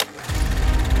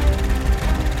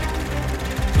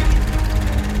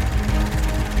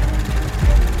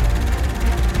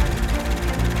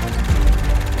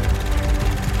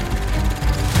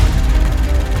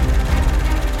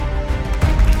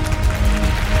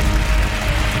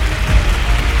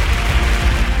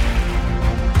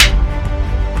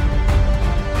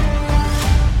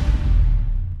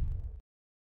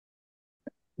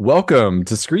Welcome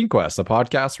to Screen Quest, a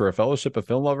podcast where a fellowship of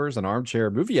film lovers and armchair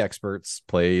movie experts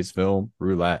plays film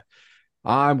roulette.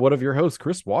 I'm one of your hosts,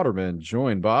 Chris Waterman,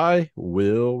 joined by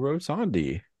Will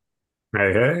Rotondi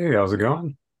Hey, hey, how's it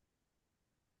going?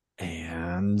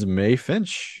 and May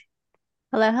Finch.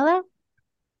 Hello, hello.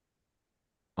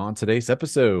 On today's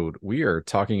episode, we are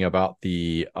talking about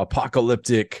the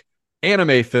apocalyptic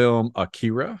anime film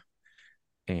Akira.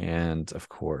 And of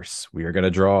course, we are going to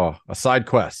draw a side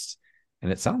quest.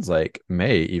 And it sounds like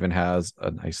May even has a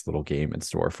nice little game in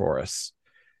store for us.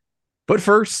 But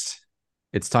first,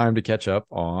 it's time to catch up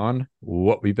on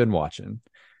what we've been watching.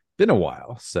 Been a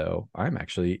while, so I'm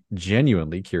actually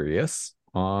genuinely curious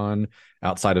on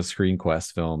outside of Screen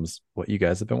Quest films what you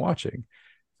guys have been watching.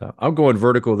 So I'm going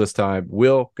vertical this time.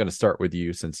 Will, going to start with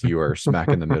you since you are smack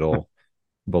in the middle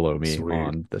below me Sweet.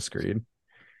 on the screen.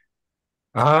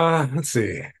 Let's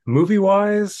see. Movie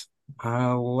wise,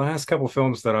 last couple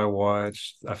films that I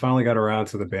watched, I finally got around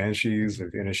to the Banshees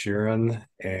of Inisherin,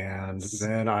 and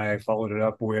then I followed it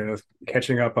up with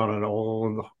catching up on an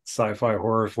old sci-fi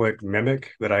horror flick,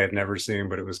 Mimic, that I had never seen,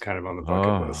 but it was kind of on the bucket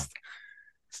Oh, list.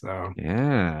 So yeah,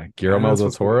 yeah, Guillermo that's del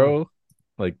what's going on. Toro,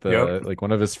 like Yep, the like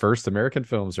one of his first American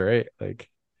films, right? Like,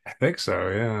 I think so.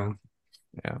 Yeah.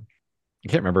 yeah, I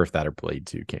can't remember if that or Blade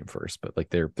 2 came first, but like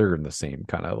they're in the same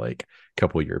kind of like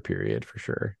couple year period for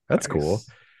sure. That's cool. Nice.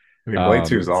 I mean, Blade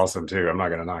 2 Um, is awesome too. I'm not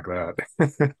gonna knock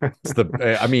that.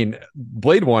 it's I mean,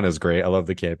 Blade 1 is great. I love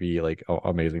the campy like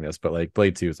amazingness, but like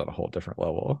Blade 2 is on a whole different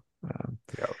level.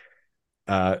 Yep.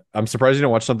 I'm surprised you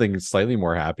don't watch something slightly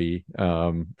more happy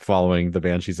following the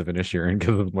Banshees of Inisherin,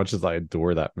 because as much as I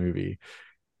adore that movie,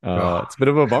 Oh. it's a bit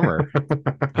of a bummer.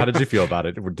 How did you feel about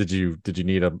it? Did you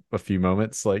need a few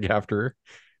moments like after?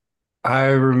 I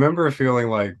remember feeling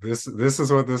like this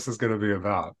is what this is going to be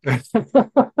about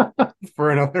for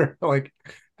another like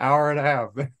hour and a half.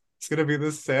 It's going to be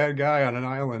this sad guy on an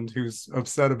island who's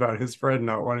upset about his friend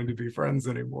not wanting to be friends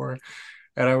anymore.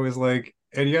 And I was like,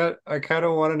 and yet I kind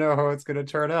of want to know how it's going to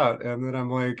turn out. And then I'm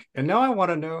like, and now I want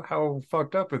to know how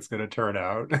fucked up it's going to turn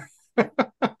out.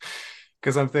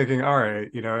 Because I'm thinking, all right,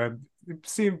 it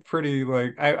seemed pretty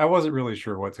like I wasn't really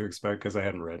sure what to expect because I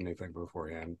hadn't read anything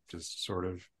beforehand, just sort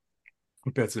of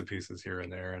bits and pieces here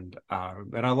and there, and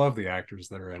I love the actors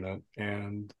that are in it.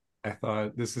 And I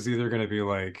thought this is either going to be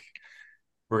like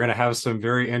we're going to have some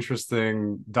very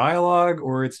interesting dialogue,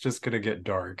 or it's just going to get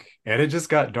dark. And it just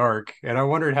got dark, and I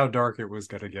wondered how dark it was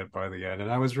going to get by the end.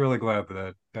 And I was really glad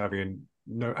that I mean,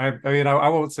 no, I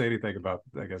won't say anything about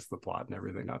I guess the plot and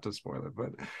everything, not to spoil it,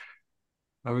 but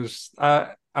I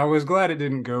was glad it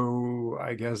didn't go,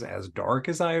 I guess, as dark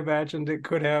as I imagined it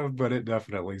could have, but it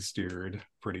definitely steered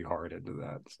pretty hard into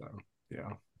that. So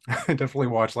yeah. I definitely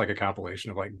watched like a compilation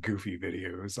of like goofy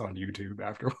videos on YouTube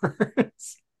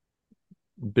afterwards.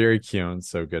 Barry Keown's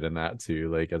so good in that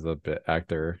too, like as a bit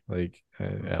actor. Like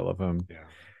I love him. Yeah.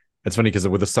 It's funny because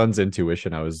with the son's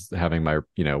intuition, I was having my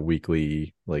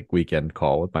weekly like weekend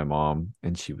call with my mom,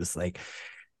 and she was like,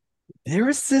 there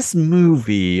was this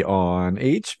movie on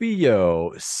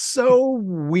HBO, so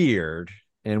weird.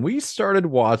 And we started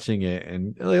watching it,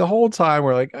 and the whole time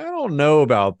we're like, I don't know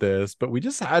about this, but we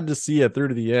just had to see it through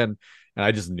to the end. And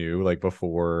I just knew, like,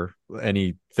 before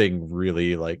anything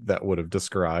really like that would have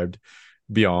described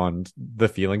beyond the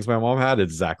feelings my mom had,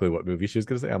 exactly what movie she was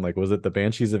going to say. I'm like, was it the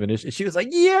Banshees of Inisherin? She was like,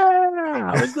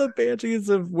 yeah, it was the Banshees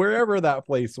of wherever that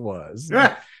place was.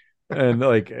 Yeah. And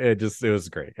like it was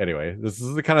great. Anyway, this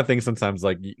is the kind of thing sometimes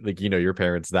like your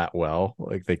parents that well,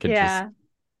 like they can just Yeah.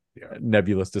 Yeah.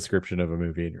 nebulous description of a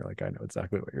movie, and you're like, I know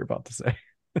exactly what you're about to say.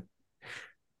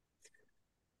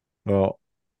 Well,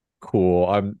 cool.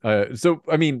 I'm so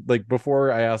I mean, like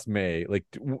before I asked May, like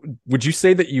would you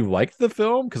say that you liked the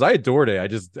film? Because I adored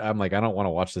it. I'm like, I don't want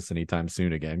to watch this anytime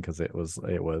soon again because it was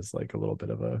like a little bit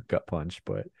of a gut punch.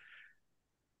 But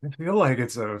I feel like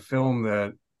it's a film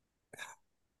that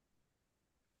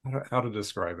how to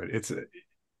describe it.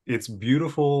 It's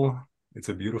beautiful. It's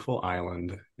a beautiful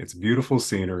island. It's beautiful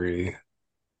scenery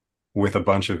with a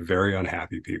bunch of very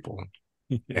unhappy people.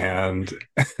 And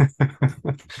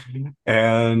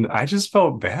and I just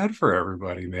felt bad for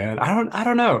everybody, man. I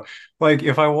don't know. Like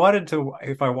if I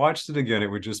watched it again,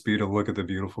 it would just be to look at the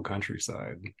beautiful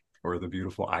countryside or the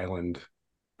beautiful island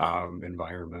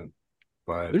environment.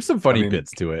 But there's some I funny mean,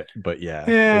 bits to it. But yeah,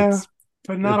 yeah, it's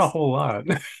but not a it's whole lot.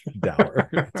 dour.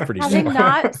 It's pretty Having dour.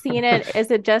 not seen it, is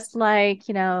it just like,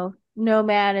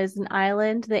 Nomad is an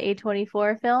Island, the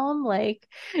A24 film? Like,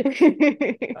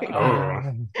 Oh,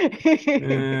 Uh,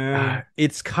 eh,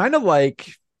 it's kind of like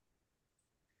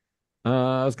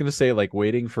I was gonna say like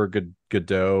waiting for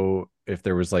Godot if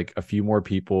there was like a few more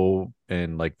people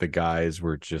and like the guys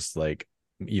were just like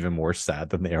even more sad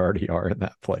than they already are in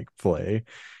that play.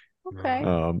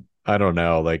 Okay. I don't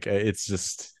know, like it's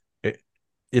just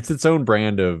it's its own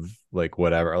brand of like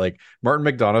whatever. Like Martin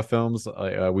McDonough films,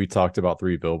 we talked about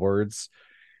Three Billboards.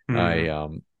 I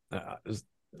Mhm. was,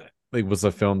 it was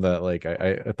a film that like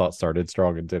I thought started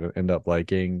strong and didn't end up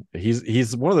liking.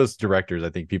 He's one of those directors I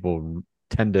think people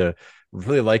tend to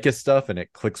really like his stuff and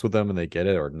it clicks with them and they get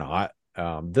it or not.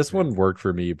 This Yeah. one worked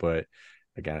for me, but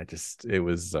again, it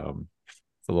was a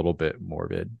little bit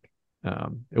morbid.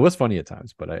 It was funny at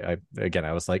times, but I again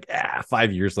I was like,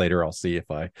 5 years later, I'll see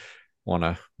if I want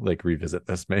to like revisit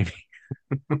this. Maybe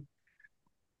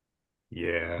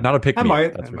Yeah. not a pick I me up,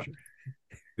 might. that's I for might. sure.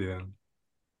 Yeah.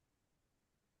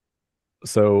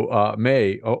 So,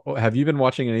 May, have you been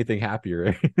watching anything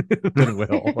happier than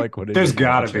Will? Like, what have you There's been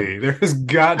gotta watching? be. There's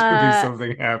got to be Uh,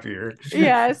 something happier.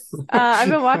 yes. I've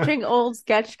been watching old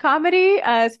sketch comedy, Oh,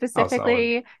 solid.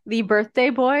 specifically The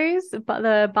Birthday Boys,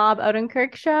 the Bob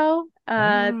Odenkirk show.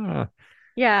 Ah,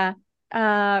 Yeah.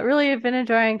 Really have been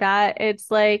enjoying that. It's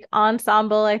like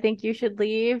ensemble, I think you should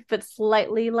leave, but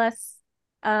slightly less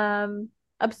um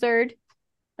absurd,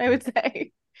 I would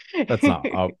say. that's not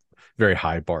a very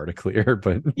high bar to clear,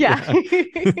 but Yeah.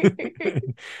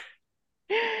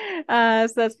 yeah.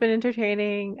 So that's been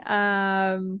entertaining.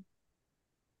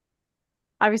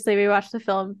 Obviously we watched the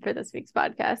film for this week's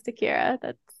podcast, Akira.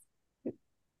 That's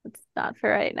not for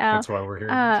right now. That's why we're here.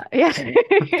 Yeah.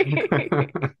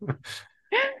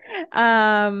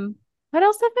 Um, what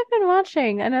else have I been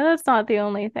watching? I know that's not the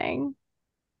only thing.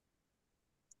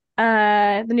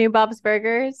 The new Bob's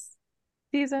Burgers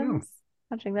Oh. seasons,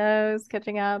 watching those,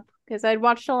 catching up because I'd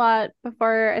watched a lot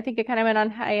before. I think it kind of went on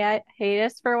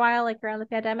hiatus for a while, like around the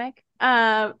pandemic.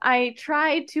 I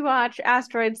tried to watch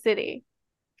Asteroid City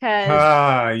because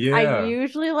Ah, I yeah.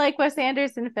 usually like Wes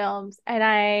Anderson films, and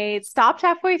I stopped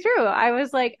halfway through. I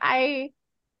was like,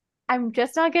 I'm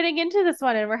just not getting into this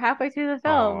one, and we're halfway through the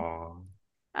film.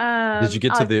 Oh. Did you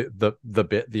get to I'll the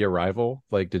bit, the arrival?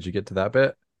 Like, did you get to that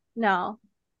bit? no.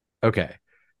 Okay.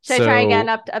 Should I try again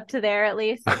So up to there at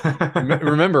least?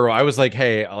 remember, I was like,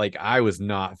 hey, like I was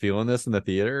not feeling this in the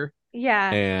theater,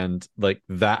 Yeah. and like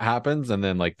that happens, and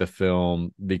then like the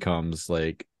film becomes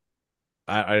like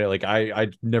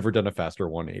I'd never done a faster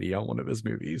 180 on one of his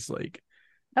movies. Like,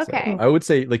 so Okay. I would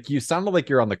say like you sounded like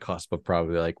you're on the cusp of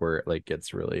probably like where it like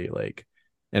gets really like,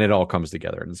 and it all comes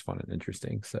together and it's fun and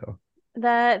interesting. So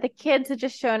The kids had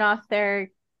just shown off their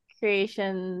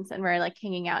creations and were like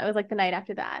hanging out. It was like the night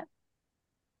after that.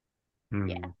 Yeah,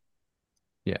 Hmm.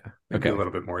 yeah, Maybe a okay,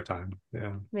 little bit more time.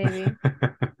 Yeah. maybe.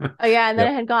 Oh yeah, and then I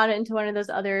yep. had gone into one of those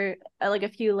other like a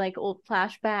few like old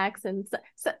flashbacks and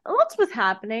lots was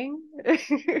happening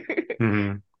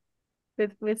Hmm.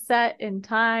 with set and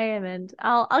time and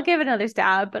I'll give it another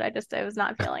stab, but I was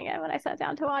not feeling it when I sat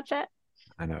down to watch it.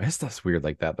 I know his stuff's weird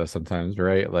like that though sometimes,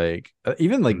 right? Like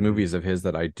even like Hmm. movies of his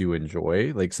that I do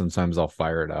enjoy, like sometimes I'll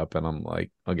fire it up and I'm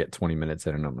like, I'll get 20 minutes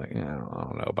in and I'm like, I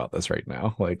don't know about this right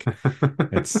now. Like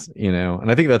it's,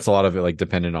 and I think that's a lot of it like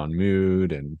dependent on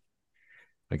mood and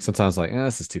like sometimes like,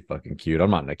 this is too fucking cute. I'm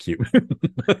not in a cute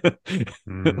mood.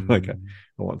 Like I Hmm.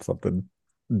 want something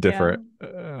Yeah, different.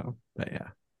 But yeah.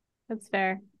 that's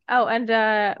fair. Oh, and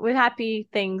with happy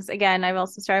things again, I've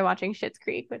also started watching Schitt's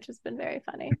Creek, which has been very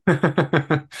funny.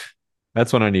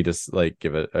 That's when I need to like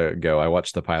give it a go. I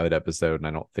watched the pilot episode and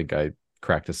I don't think I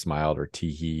cracked a smile or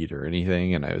tee-heed or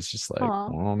anything. And I was just like, Aw.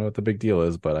 well, I don't know what the big deal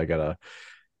is, but I gotta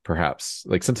perhaps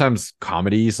like sometimes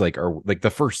comedies like or like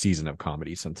the first season of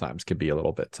comedy sometimes can be a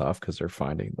little bit tough because they're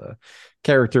finding the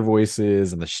character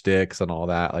voices and the shticks and all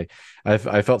that. Like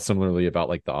I felt similarly about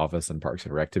like The Office and Parks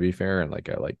and Rec to be fair, and like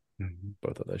I like Mhm.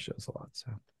 both of those shows a lot.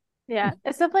 So Yeah,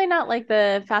 it's definitely not like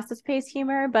the fastest paced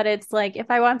humor, but it's like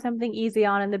if I want something easy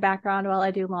on in the background while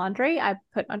I do laundry, I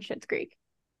put on Schitt's Creek.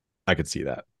 I could see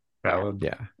that. Yeah. Valid.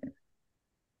 Yeah.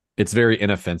 It's very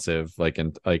inoffensive,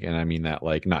 and I mean that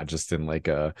like not just in like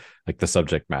a like the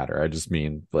subject matter. I just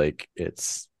mean like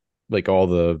it's like all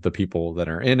the people that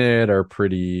are in it are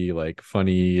pretty like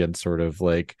funny and sort of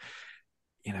like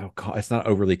it's not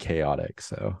overly chaotic.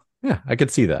 So yeah, I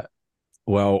could see that.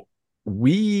 Well,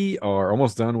 we are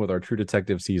almost done with our True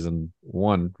Detective season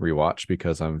one rewatch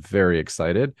because I'm very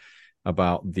excited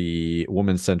about the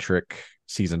woman centric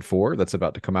season four that's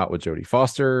about to come out with Jodie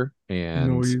Foster. And I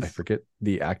Noise. forget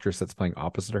the actress that's playing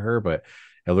opposite of her, but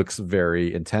it looks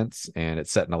very intense and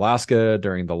it's set in Alaska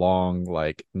during the long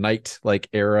like night like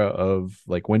era of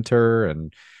like winter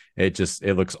and it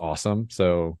looks awesome.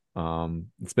 So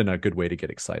it's been a good way to get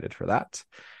excited for that.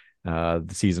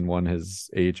 The season one has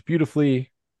aged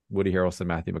beautifully. Woody Harrelson,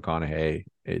 Matthew McConaughey,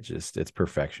 it's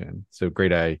perfection. So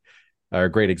great. I are a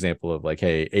great example of like,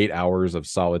 hey, 8 hours of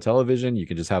solid television. You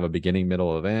can just have a beginning,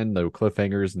 middle, of end, no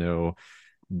cliffhangers, no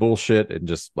bullshit, and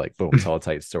just like boom, tell a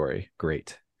tight story.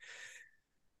 Great.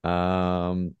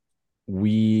 Um,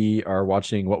 we are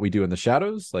watching What We Do in the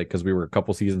Shadows, like because we were a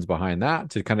couple seasons behind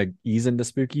that to kind of ease into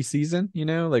spooky season.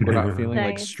 Like we're not feeling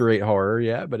like Nice. straight horror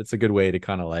yet, but it's a good way to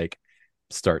kind of like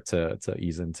start to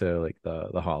ease into like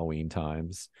the Halloween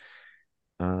times.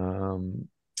 Um,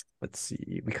 let's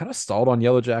see. We kind of stalled on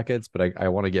Yellow Jackets, but I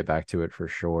want to get back to it for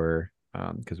sure.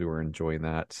 Because we were enjoying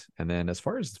that. And then as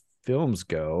far as films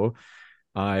go,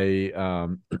 I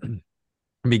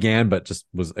began but just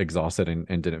was exhausted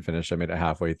and didn't finish. I made it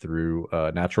halfway through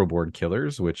Natural Born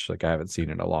Killers, which like I haven't seen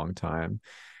in a long time.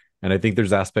 And I think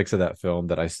there's aspects of that film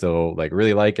that I still like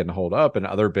really like and hold up, and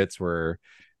other bits where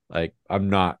like I'm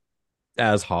not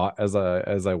as hot as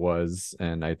I was,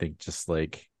 and I think just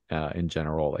like in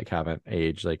general like haven't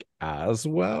aged like as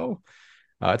well.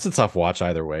 It's a tough watch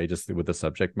either way, just with the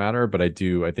subject matter, but I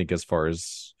think as far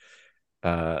as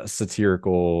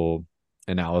satirical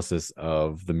analysis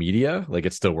of the media, like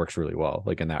it still works really well,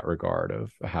 like in that regard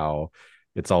of how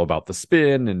it's all about the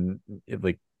spin and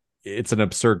like it's an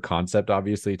absurd concept,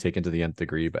 obviously taken to the nth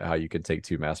degree, but how you can take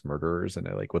two mass murderers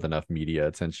and like with enough media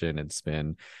attention and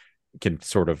spin can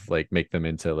sort of like make them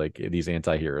into like these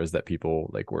anti-heroes that people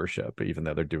like worship, even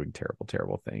though they're doing terrible,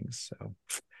 terrible things. So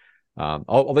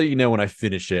I'll let you know when I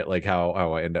finish it, like how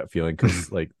I end up feeling,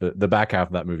 because like the back half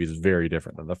of that movie is very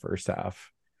different than the first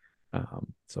half.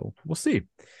 So we'll see.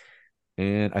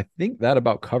 And I think that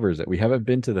about covers it. We haven't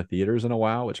been to the theaters in a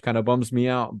while, which kind of bums me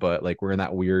out, but like we're in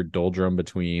that weird doldrum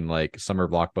between like summer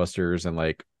blockbusters and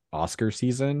like Oscar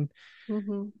season.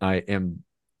 Mm-hmm.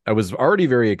 I was already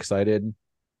very excited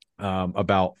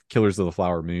about Killers of the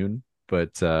Flower Moon,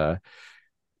 but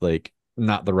like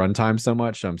not the runtime so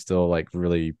much. I'm still like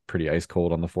really pretty ice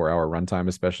cold on the 4 hour runtime,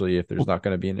 especially if there's not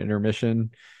going to be an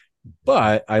intermission.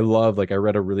 But I love, like, I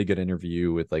read a really good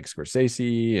interview with like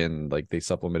Scorsese, and like they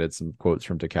supplemented some quotes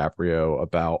from DiCaprio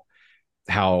about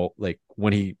how like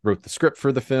when he wrote the script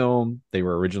for the film, they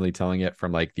were originally telling it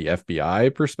from like the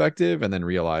FBI perspective, and then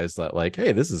realized that like,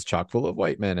 hey, this is chock full of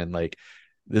white men, and like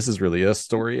this is really a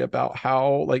story about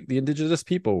how like the indigenous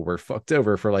people were fucked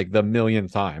over for like the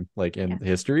millionth time like in Yeah.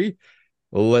 history.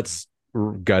 Let's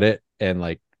gut it and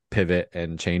like pivot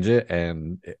and change it,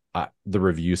 and the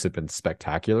reviews have been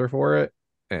spectacular for it,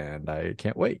 and I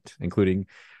can't wait, including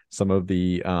some of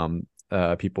the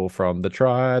people from the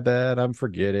tribe that I'm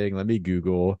forgetting, let me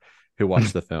Google, who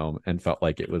watched the film and felt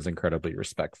like it was incredibly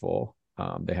respectful.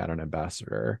 They had an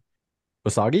ambassador,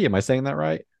 Osage, am I saying that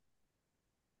right?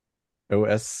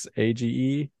 Osage, I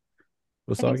think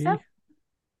so. Osage.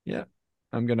 Yeah,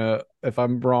 I'm gonna, if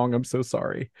I'm wrong, I'm so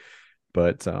sorry.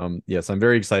 But yes, I'm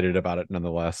very excited about it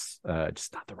nonetheless.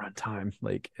 Just not the runtime,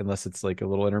 like unless it's like a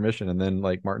little intermission, and then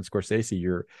like Martin Scorsese,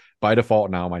 you're by default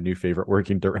now my new favorite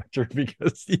working director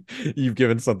because you've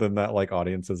given something that like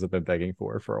audiences have been begging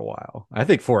for a while. I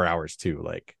think 4 hours too,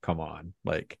 like come on,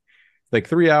 like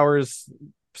 3 hours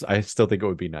I still think it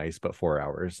would be nice, but 4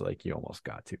 hours like you almost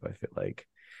got to, I feel like.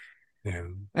 Yeah.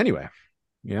 Anyway,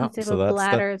 yeah, Instead so of a that's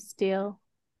that. bladder of steel.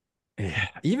 Yeah,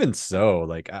 even so,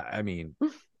 like I mean,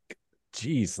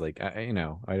 geez, like I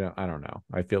don't know.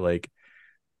 I feel like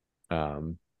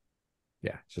um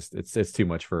yeah, it's too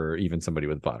much for even somebody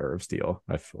with bladder of steel.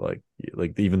 I feel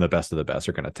like even the best of the best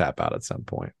are going to tap out at some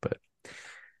point. But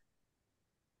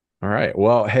all right,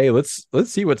 well, hey, let's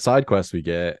see what side quests we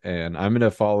get, and I'm going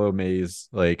to follow May's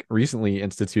like recently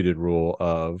instituted rule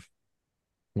of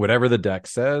whatever the deck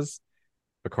says,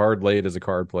 a card laid is a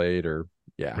card played, or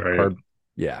yeah, Right. card,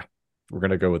 yeah, we're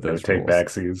going to go with No those take rules.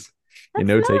 backsies. You That's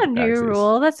know, not take a new backsies.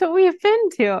 rule. That's what we have been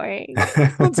doing.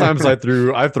 Sometimes I've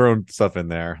thrown stuff in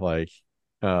there like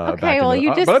Okay, back in well, the you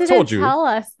but just I've told didn't you. tell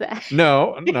us that.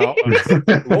 No, roll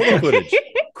the footage.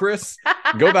 Chris,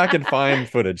 go back and find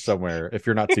footage somewhere if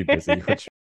you're not too busy, which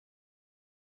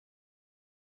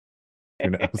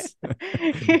who knows.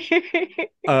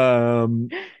 um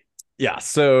yeah,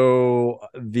 so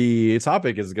the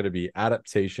topic is going to be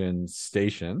adaptation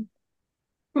station,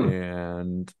 Hmm.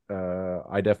 and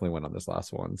I definitely went on this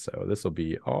last one, so this will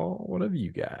be all one of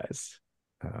you guys.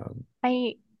 um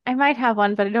I I might have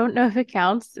one, but I don't know if it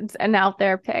counts. It's an out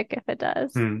there pick if it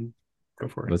does. Hmm. Go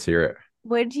for it. let's hear it.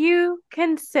 Would you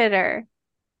consider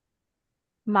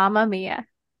Mamma Mia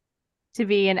to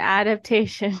be an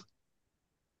adaptation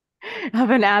of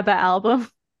an ABBA album?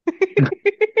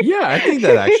 Yeah, I think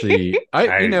that actually,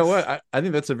 I you know what, Nice. I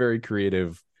think that's a very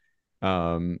creative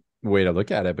way to look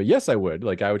at it. But yes, I would,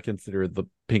 like, I would consider the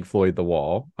Pink Floyd The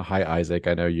Wall, hi Isaac,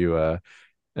 I know you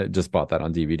just bought that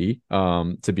on DVD,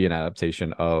 to be an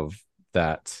adaptation of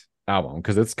that album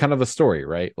because it's kind of a story,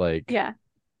 right? Like, Yeah.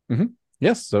 mhm.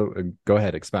 Yes. So go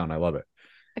ahead, expound. I love it.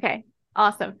 Okay.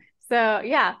 Awesome. So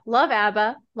yeah, love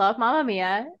ABBA, love Mamma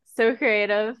Mia. So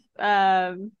creative.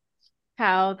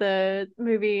 How the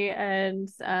movie and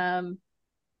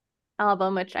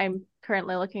album, which I'm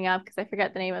currently looking up because I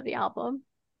forget the name of the album,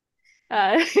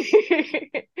 uh,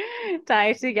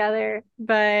 tie together.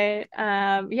 But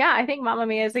yeah, I think Mamma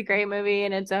Mia is a great movie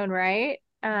in its own right.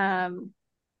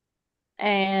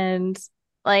 And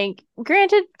like,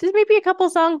 granted, there's maybe a couple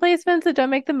song placements that don't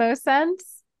make the most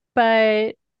sense,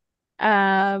 but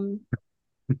um,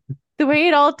 the way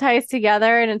it all ties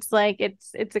together and it's like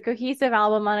it's a cohesive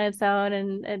album on its own,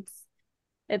 and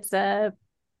it's a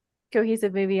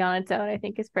cohesive movie on its own, I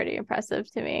think is pretty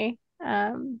impressive to me.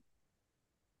 Okay,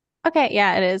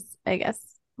 yeah, it is, I guess,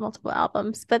 multiple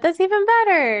albums, but that's even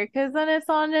better because then it's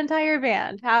on an entire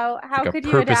band. It's How like a could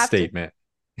you purpose adapt statement.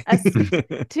 a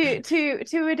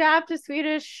to adapt a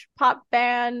Swedish pop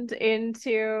band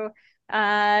into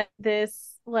this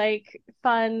like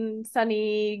fun,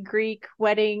 sunny Greek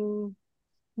wedding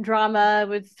drama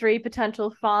with three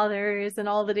potential fathers and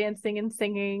all the dancing and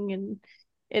singing, and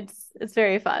it's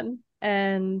very fun.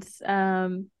 And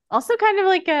also kind of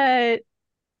like a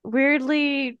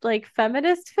weirdly like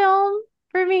feminist film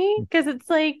for me because it's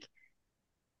like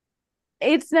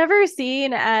it's never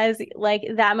seen as like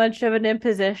that much of an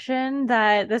imposition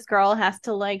that this girl has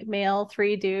to like mail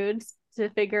three dudes to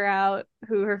figure out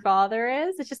who her father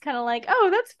is. It's just kind of like, oh,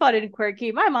 that's fun and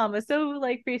quirky. My mom was so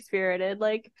like free spirited.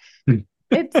 Like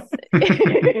it's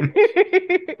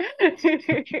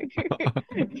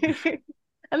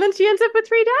and then she ends up with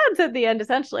three dads at the end,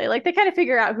 essentially. Like they kind of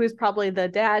figure out who's probably the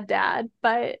dad,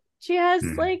 but she has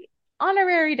like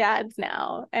honorary dads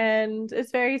now, and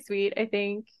it's very sweet, I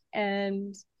think,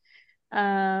 and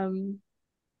um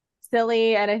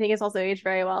silly, and I think it's also aged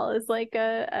very well. It's like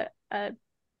a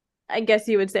I guess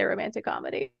you would say romantic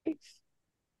comedy.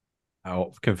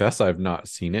 I'll confess I've not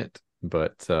seen it,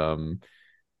 but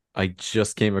I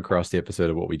just came across the episode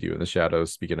of What We Do in the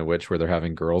Shadows, speaking of which, where they're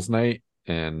having girls' night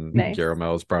and Nice.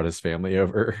 Jaramel's brought his family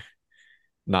over,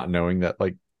 not knowing that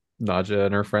like Naja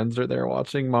and her friends are there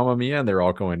watching Mamma Mia, and they're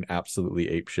all going absolutely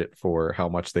apeshit for how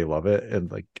much they love it. And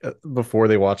like before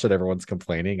they watch it, everyone's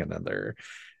complaining, and then they're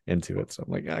into it. So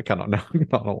I'm like, I kind of know,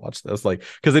 I don't watch this, like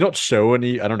because they don't show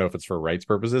any. I don't know if it's for rights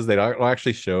purposes. They don't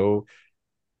actually show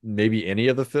maybe any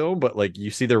of the film, but like you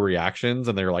see their reactions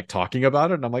and they're like talking about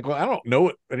it, and I'm like, well, I don't know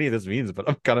what any of this means, but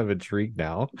I'm kind of intrigued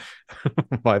now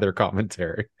by their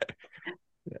commentary.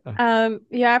 Yeah.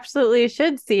 You absolutely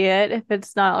should see it if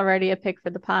it's not already a pick for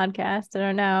the podcast. I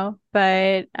don't know,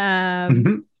 but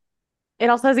it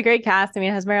also has a great cast. I mean,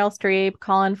 it has Meryl Streep,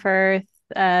 Colin Firth,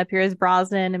 Piers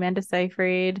Brosnan, Amanda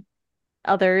Seyfried,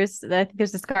 others. I think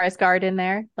there's a Skarsgård in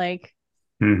there. Like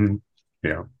Mm-hmm.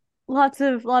 Yeah. lots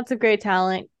of great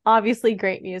talent. Obviously,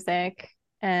 great music,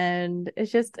 and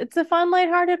it's a fun,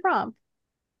 lighthearted romp.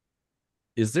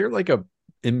 Is there like a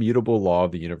immutable law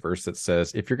of the universe that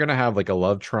says if you're gonna have like a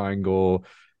love triangle,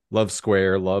 love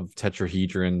square, love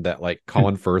tetrahedron, that like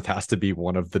Colin Firth has to be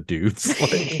one of the dudes?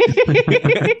 Like,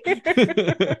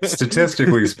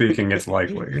 Statistically speaking, it's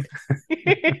likely.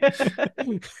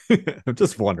 I'm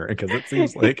just wondering because it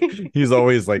seems like he's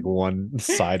always like one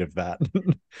side of that.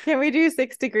 Can we do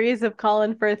 6 degrees of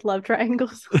Colin Firth love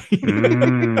triangles?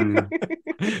 Mm,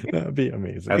 That'd be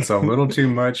amazing. that's a little too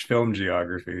much film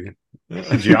geography.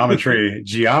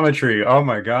 Geometry. Oh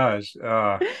my gosh.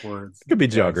 Words. It could be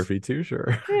Yes. geography too,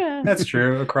 sure. Yeah. That's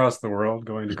true. Across the world,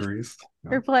 going to Greece.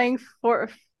 We're playing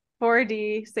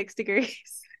 4D 6 degrees.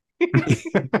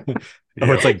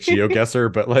 Oh, it's like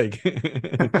GeoGuessr, but like,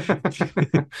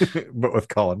 but with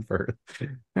Colin Firth.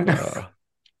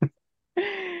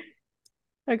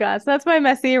 Oh gosh, so that's my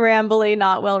messy, rambly,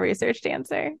 not well researched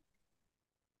answer.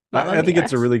 I think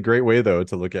it's a Yes. really great way though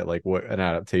to look at like what an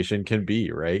adaptation can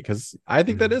be, right? Because I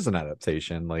think that is an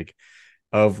adaptation, like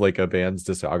of like a band's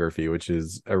discography, which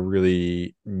is a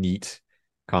really neat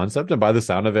concept, and by the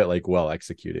sound of it, like well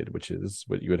executed, which is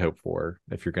what you would hope for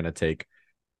if you're going to take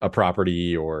a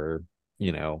property or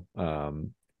you know,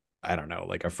 I don't know,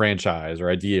 like a franchise or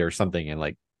idea or something, and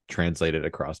like translate it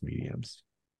across mediums.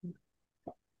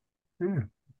 Yeah.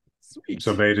 Sweet.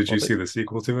 So, Bay, did Well, you see the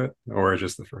sequel to it, or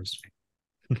just the first?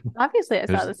 Obviously, I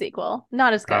saw the sequel.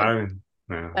 Not as good, I,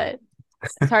 no. but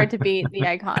it's hard to beat the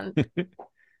icon.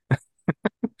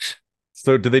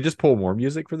 So, do they just pull more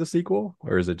music for the sequel,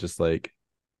 or is it just like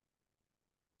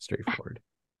straightforward?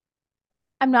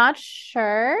 I'm not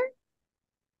sure.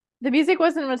 The music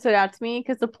wasn't what stood out to me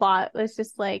because the plot was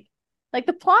just like Like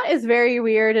the plot is very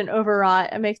weird and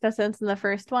overwrought. It makes no sense in the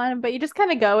first one, but you just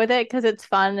kind of go with it because it's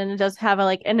fun and it does have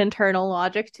like an internal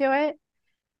logic to it.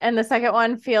 And the second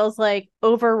one feels like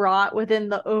overwrought within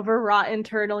the overwrought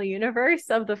internal universe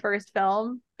of the first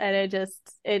film, and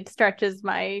it stretches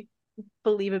my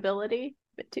believability a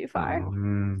bit too far.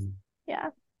 Um, Yeah.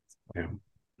 yeah,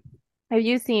 Have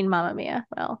you seen Mamma Mia?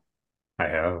 Well, I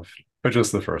have, but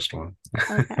just the first one.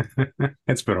 okay.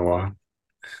 It's been a while.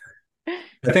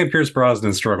 I think Pierce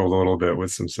Brosnan struggled a little bit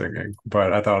with some singing,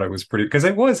 but I thought it was pretty because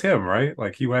it was him, right?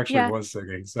 Like he actually Yeah. was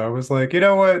singing. So I was like, you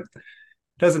know what? It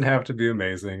doesn't have to be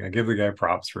amazing. I give the guy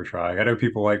props for trying. I know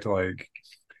people like to like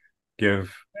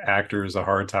give actors a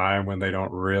hard time when they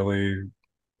don't really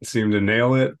seem to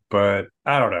nail it, but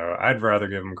I don't know. I'd rather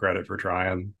give them credit for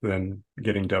trying than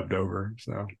getting dubbed over.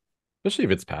 So Especially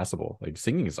if it's passable. Like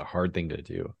singing is a hard thing to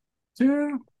do.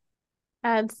 yeah,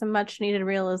 Add some much needed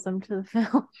realism to the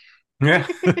film. yeah.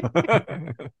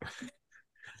 Some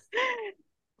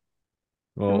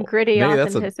Well, gritty maybe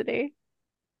that's a authenticity.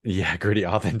 yeah, gritty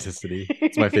authenticity.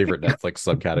 It's my favorite Netflix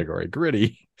subcategory,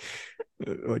 gritty.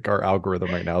 Like our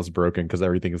algorithm right now is broken because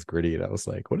everything is gritty. And I was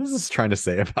like, what is this trying to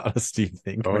say about us, do you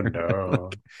think? Oh Like, no.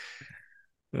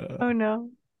 Oh no.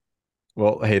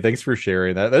 well, hey, thanks for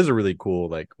sharing that. That's a really cool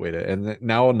like way to. And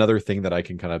now another thing that I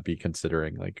can kind of be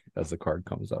considering like as the card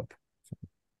comes up.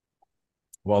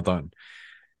 Well done.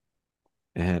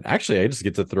 And actually, I just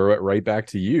get to throw it right back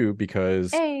to you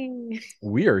because Hey.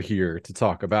 we are here to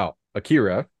talk about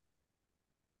Akira,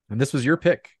 and this was your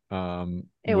pick, It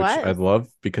which I was. love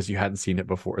because you hadn't seen it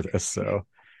before this. So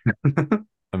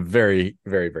I'm very,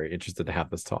 very, very interested to have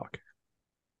this talk.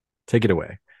 Take it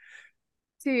away.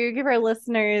 To give our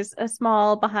listeners a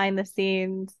small behind the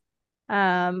scenes,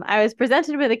 I was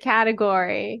presented with a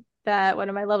category that one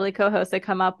of my lovely co-hosts had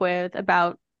come up with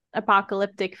about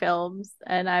apocalyptic films,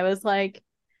 and I was like,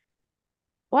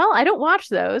 well, I don't watch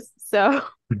those, so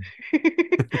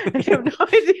I have no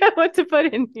idea what to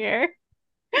put in here.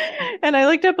 And I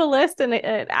looked up a list, and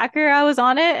Akira was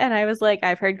on it, and I was like,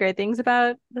 I've heard great things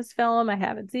about this film. I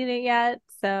haven't seen it yet,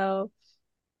 so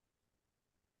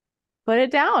put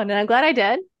it down, and I'm glad I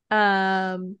did.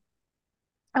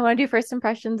 I want to do first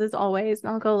impressions as always,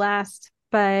 and I'll go last.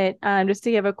 But just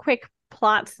to give a quick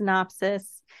plot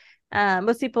synopsis,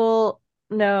 most people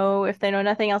know, if they know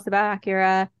nothing else about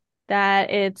Akira, that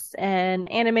it's an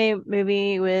anime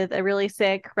movie with a really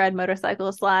sick red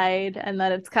motorcycle slide, and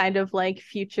that it's kind of like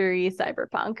future-y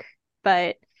cyberpunk.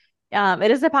 But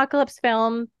it is an apocalypse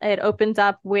film. It opens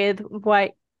up with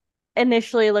what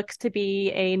initially looks to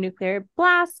be a nuclear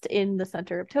blast in the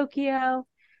center of Tokyo,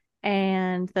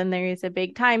 and then there's a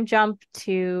big time jump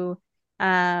to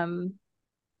um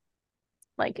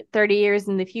like 30 years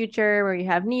in the future where you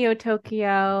have Neo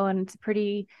Tokyo, and it's a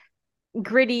pretty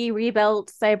gritty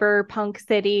rebuilt cyberpunk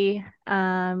city.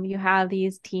 You have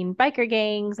these teen biker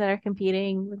gangs that are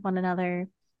competing with one another,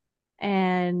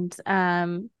 and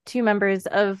two members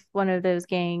of one of those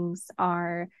gangs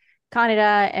are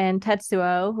Kaneda and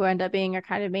Tetsuo, who end up being our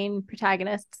kind of main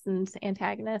protagonists and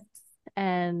antagonists.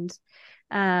 And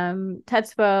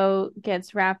Tetsuo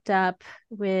gets wrapped up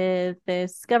with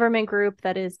this government group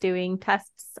that is doing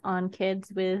tests on kids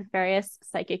with various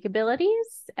psychic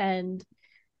abilities, and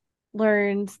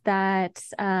learns that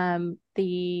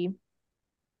the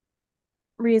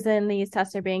reason these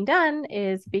tests are being done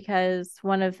is because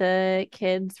one of the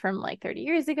kids from like 30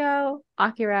 years ago,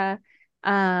 Akira,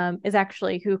 is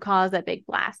actually who caused that big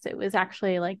blast. It was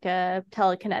actually like a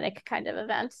telekinetic kind of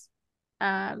event.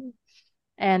 Um,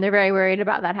 and they're very worried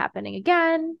about that happening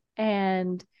again.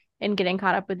 And in getting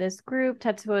caught up with this group,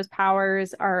 Tetsuo's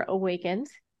powers are awakened,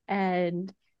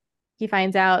 and he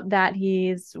finds out that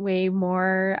he's way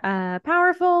more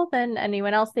powerful than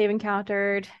anyone else they've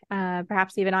encountered,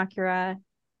 perhaps even Akira,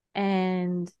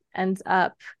 and ends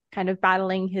up kind of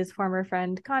battling his former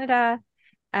friend Kaneda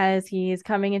as he's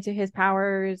coming into his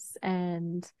powers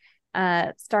and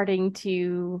starting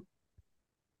to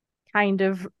kind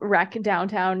of wreck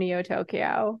downtown Neo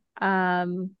Tokyo.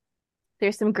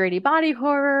 There's some gritty body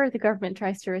horror. The government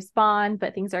tries to respond,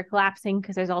 but things are collapsing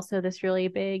because there's also this really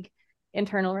big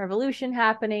internal revolution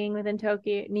happening within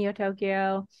Tokyo, Neo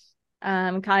Tokyo.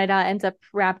 Kaneda ends up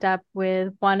wrapped up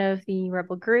with one of the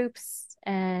rebel groups,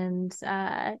 and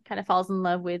kind of falls in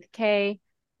love with Kei,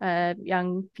 a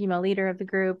young female leader of the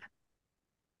group.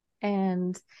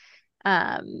 And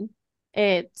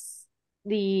it's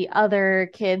the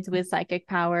other kids with psychic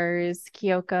powers,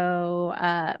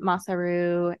 Kyoko,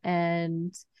 Masaru,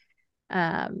 and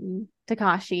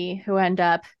Takashi, who end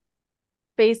up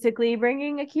basically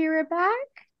bringing Akira back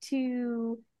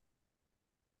to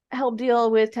help deal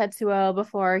with Tetsuo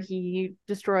before he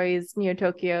destroys Neo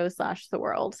Tokyo slash the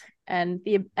world. And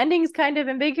the ending is kind of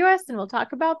ambiguous, and we'll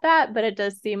talk about that. But it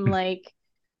does seem like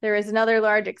there is another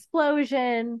large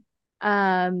explosion.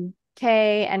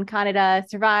 Kei and Kaneda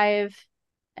survive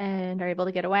and are able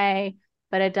to get away,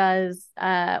 but it does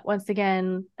once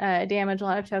again damage a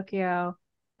lot of Tokyo.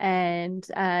 And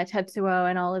Tetsuo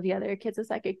and all of the other kids with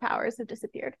psychic powers have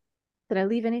disappeared. Did I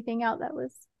leave anything out that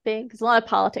was big? There's a lot of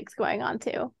politics going on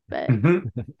too, but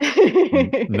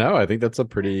No, I think that's a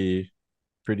pretty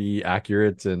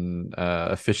accurate and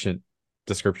efficient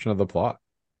description of the plot.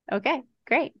 okay,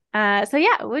 great. So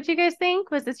yeah, what'd you guys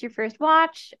think? Was this your first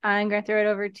watch? I'm gonna throw it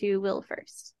over to Will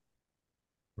first.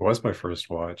 It was my first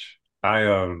watch.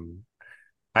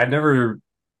 I'd never,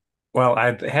 well,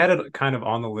 I'd had it kind of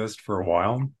on the list for a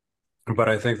while, but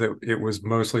I think that it was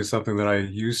mostly something that I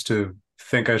used to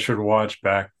think I should watch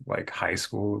back like high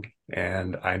school,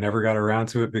 and I never got around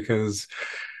to it because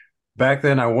back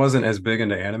then I wasn't as big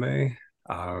into anime.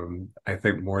 I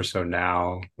think more so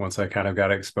now, once I kind of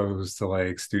got exposed to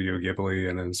like Studio Ghibli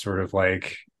and then sort of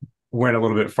like went a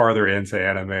little bit farther into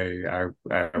anime,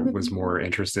 I was more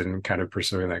interested in kind of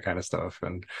pursuing that kind of stuff.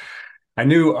 And I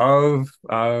knew of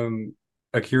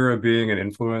Akira being an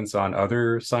influence on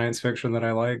other science fiction that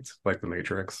I liked, like The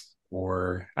Matrix,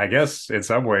 or I guess in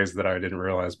some ways that I didn't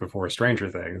realize before, Stranger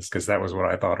Things, because that was what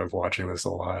I thought of watching this a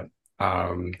lot.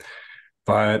 Um,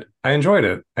 but I enjoyed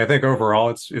it. I think overall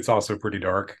it's also pretty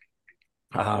dark.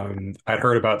 I'd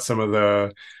heard about some of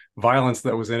the violence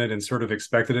that was in it and sort of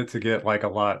expected it to get like a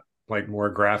lot like more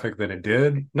graphic than it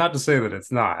did. Not to say that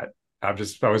it's not. I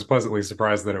was pleasantly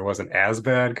surprised that it wasn't as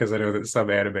bad because I know that some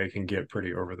anime can get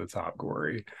pretty over the top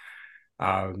gory.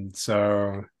 I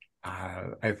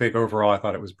think overall I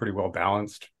thought it was pretty well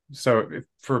balanced. So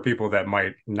for people that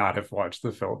might not have watched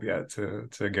the film yet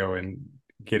to go and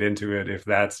get into it, if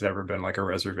that's ever been like a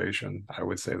reservation, I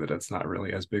would say that it's not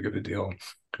really as big of a deal,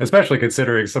 especially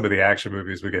considering some of the action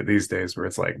movies we get these days where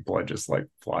it's like blood just like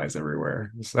flies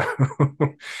everywhere. So,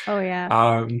 Oh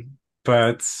yeah.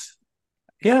 but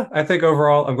yeah, I think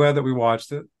overall, I'm glad that we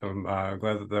watched it. I'm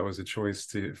glad that that was a choice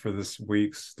for this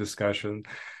week's discussion.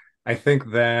 I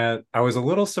think that I was a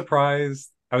little surprised.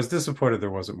 I was disappointed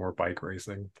there wasn't more bike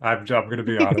racing. I'm going to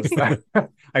be honest.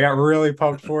 I got really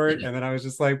pumped for it, and then I was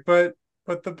just like, but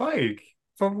the bike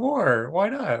for more. Why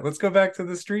not? Let's go back to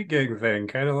the street gang thing,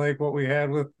 kind of like what we had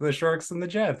with the Sharks and the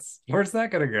Jets. Where's that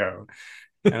going to go?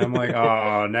 And I'm like,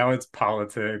 oh, now it's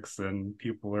politics, and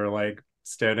people are like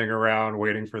standing around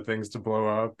waiting for things to blow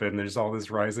up, and there's all this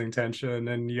rising tension,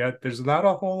 and yet there's not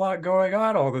a whole lot going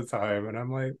on all the time. And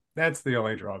I'm like, that's the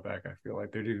only drawback. I feel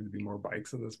like there needed to be more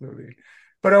bikes in this movie.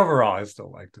 But overall, I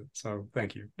still liked it. So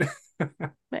thank you.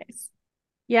 Nice.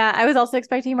 Yeah, I was also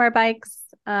expecting more bikes.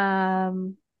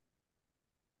 The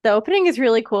opening is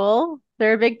really cool.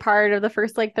 They're a big part of the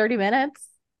first like 30 minutes.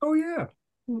 Oh yeah.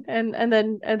 And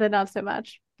then not so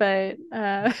much. But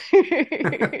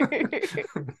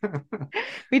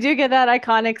we do get that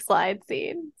iconic slide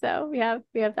scene. So we have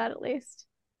that at least.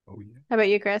 Oh yeah. How about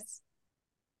you, Chris?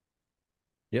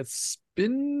 Yeah, it's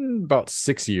been about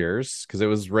 6 years because it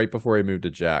was right before I moved to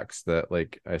Jax that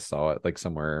like I saw it like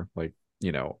somewhere like,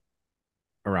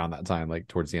 around that time, like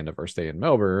towards the end of our stay in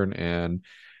Melbourne. And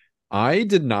I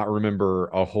did not remember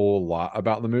a whole lot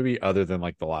about the movie other than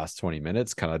like the last 20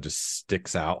 minutes kind of just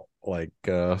sticks out like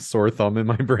a sore thumb in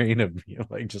my brain of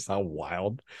like just how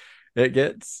wild it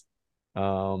gets.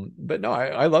 But no,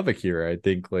 I love Akira. I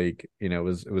think like, it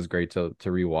was great to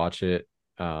rewatch it.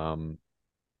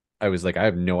 I was like, I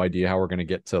have no idea how we're gonna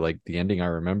get to like the ending I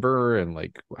remember and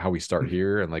like how we start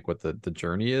here and like what the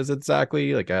journey is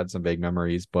exactly. Like I had some vague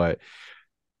memories, but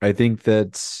I think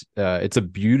that it's a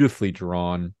beautifully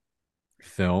drawn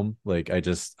film. Like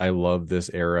I love this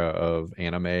era of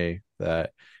anime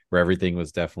that where everything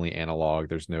was definitely analog.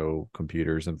 There's no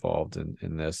computers involved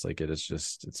in this. Like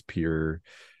it's pure,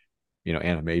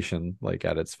 animation like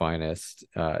at its finest.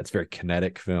 It's very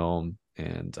kinetic film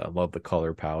and I love the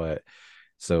color palette.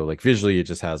 So like visually it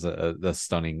just has a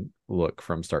stunning look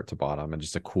from start to bottom and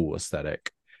just a cool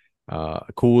aesthetic.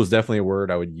 Cool is definitely a word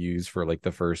I would use for like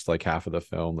the first like half of the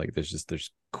film. Like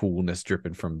there's coolness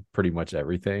dripping from pretty much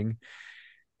everything.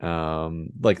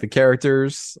 Like the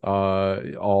characters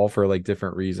all for like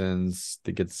different reasons. I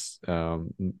think it's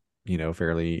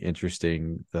fairly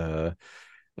interesting, the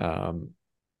um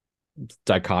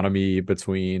dichotomy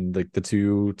between like the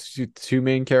two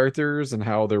main characters and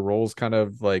how their roles kind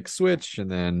of like switch,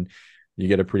 and then you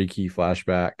get a pretty key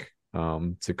flashback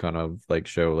to kind of like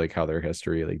show like how their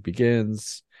history like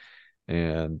begins.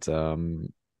 And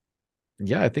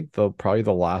yeah, I think probably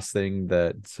the last thing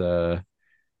that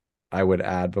I would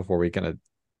add before we kind of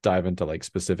dive into like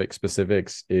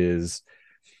specifics is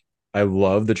I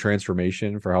love the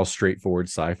transformation for how straightforward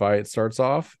sci-fi it starts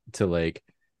off to like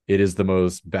it is the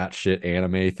most batshit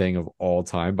anime thing of all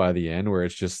time by the end, where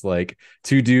it's just like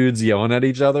two dudes yelling at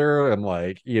each other and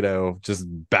like, just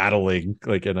battling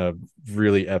like in a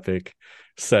really epic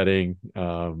setting.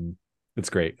 It's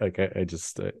great. Like I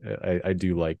just I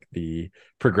do like the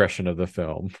progression of the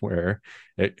film where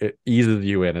it eases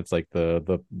you in. It's like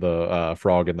the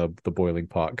frog in the boiling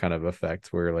pot kind of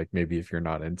effect, where like maybe if you're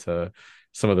not into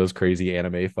some of those crazy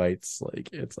anime fights, like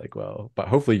it's like, well, but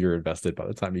hopefully you're invested by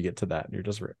the time you get to that and you're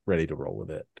just ready to roll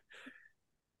with it.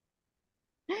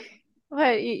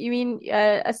 What you mean?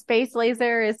 A space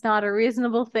laser is not a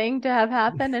reasonable thing to have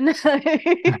happen in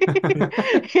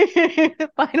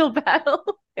final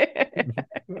battle.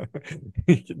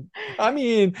 I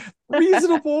mean,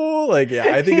 reasonable. Like,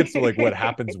 yeah, I think it's like what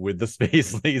happens with the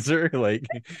space laser. Like,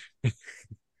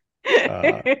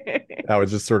 uh, that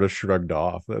was just sort of shrugged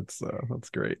off. That's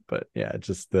great. But yeah,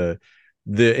 just the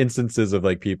instances of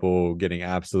like people getting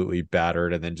absolutely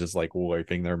battered and then just like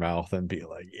wiping their mouth and be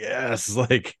like, yes,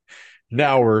 like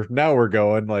now we're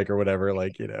going, like, or whatever,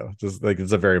 like, just like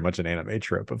it's a very much an anime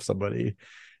trope of somebody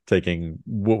taking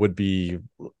what would be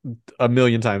a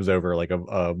million times over like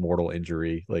a mortal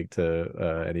injury like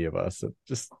to any of us. It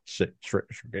just shriek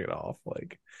it off,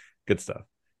 like good stuff.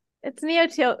 It's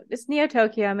Neo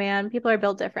Tokyo, man. People are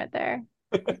built different there.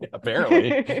 Apparently.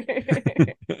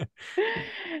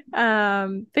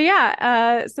 But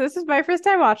yeah, so this is my first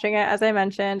time watching it, as I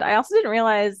mentioned. I also didn't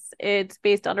realize it's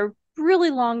based on a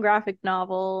really long graphic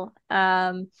novel.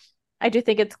 I do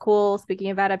think it's cool,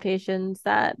 speaking of adaptations,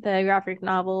 that the graphic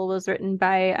novel was written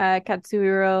by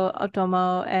Katsuhiro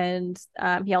Otomo, and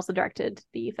he also directed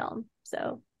the film.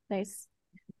 So nice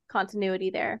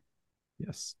continuity there.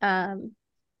 Yes.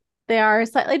 They are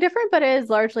slightly different, but it is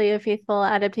largely a faithful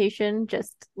adaptation,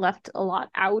 just left a lot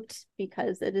out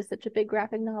because it is such a big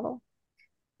graphic novel.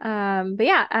 But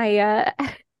yeah, I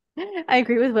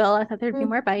agree with Will. I thought there'd be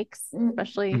more bikes,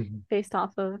 especially based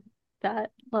off of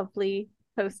that lovely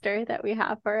poster that we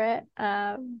have for it.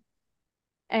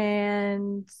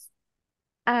 And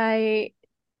I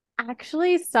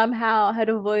actually somehow had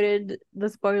avoided the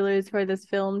spoilers for this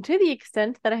film to the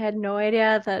extent that I had no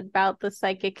idea that about the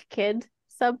psychic kid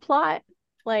subplot.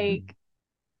 Like,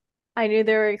 I knew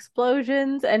there were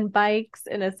explosions and bikes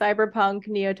in a cyberpunk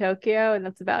Neo Tokyo, and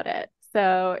that's about it.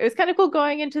 So it was kind of cool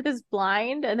going into this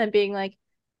blind and then being like,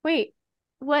 wait,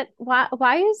 what?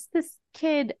 Why is this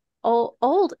kid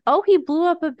old? Oh, he blew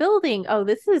up a building. Oh,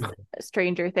 this is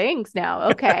Stranger Things now.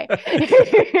 Okay.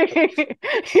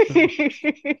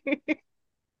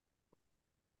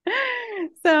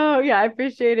 So yeah, I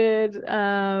appreciated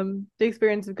the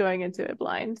experience of going into it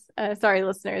blind. Sorry,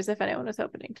 listeners, if anyone was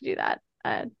hoping to do that.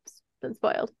 It's been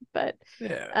spoiled, but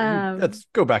Yeah, let's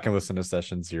go back and listen to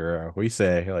session 0. We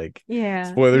say like yeah.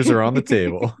 spoilers are on the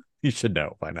table. You should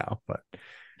know by now, but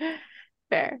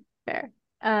Fair, fair.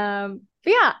 But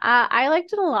yeah, I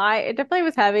liked it a lot. It definitely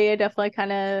was heavy. It definitely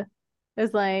kind of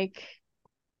was like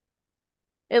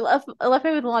it left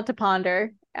me with a lot to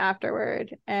ponder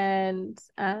afterward, and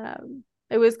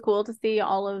it was cool to see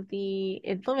all of the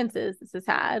influences this has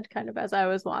had kind of as I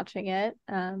was watching it.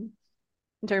 In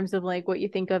terms of like what you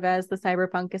think of as the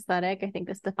cyberpunk aesthetic, I think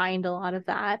this defined a lot of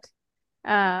that.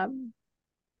 Um,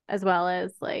 as well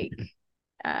as like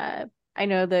uh I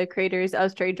know the creators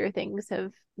of Stranger Things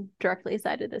have directly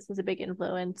cited this as a big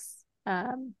influence.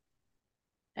 And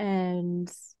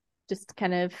just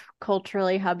kind of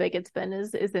culturally how big it's been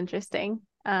is interesting.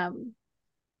 But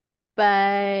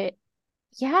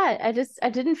yeah, I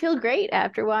didn't feel great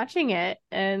after watching it,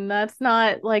 and that's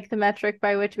not like the metric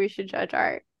by which we should judge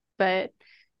art, but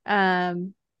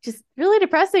just really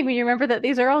depressing when you remember that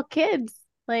these are all kids.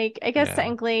 Like, I guess yeah.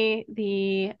 technically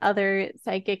the other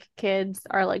psychic kids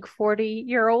are like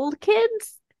 40-year-old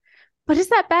kids, but is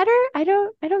that better? I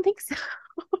don't think so.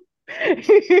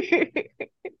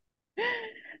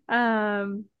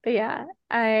 But yeah,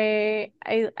 I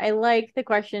like the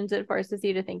questions it forces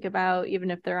you to think about,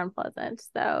 even if they're unpleasant.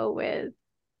 So with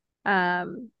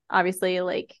obviously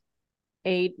like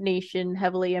a nation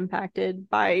heavily impacted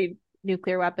by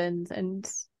nuclear weapons and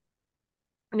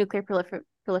nuclear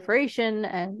proliferation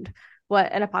and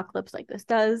what an apocalypse like this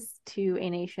does to a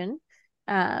nation,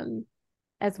 um,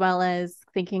 as well as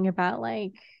thinking about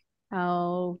like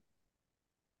how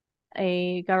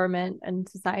a government and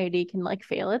society can like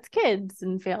fail its kids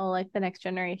and fail like the next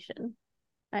generation.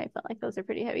 I felt like those are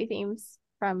pretty heavy themes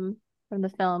from the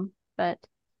film, but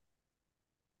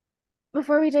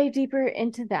before we dive deeper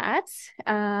into that,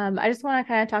 I just want to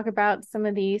kind of talk about some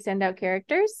of the standout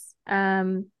characters.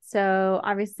 So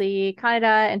obviously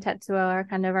Kaneda and Tetsuo are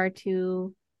kind of our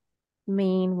two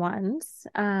main ones.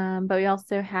 But we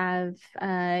also have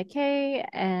Kei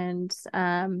and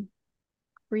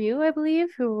Ryu, I believe,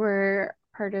 who were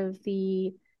part of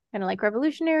the kind of like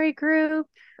revolutionary group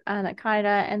that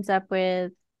Kaneda ends up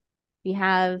with. We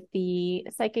have the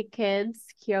psychic kids,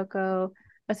 Kyoko,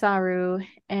 Masaru,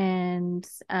 and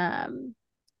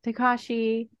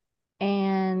Takashi.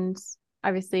 And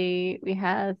obviously, we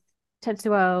have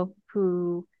Tetsuo,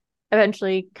 who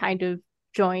eventually kind of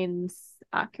joins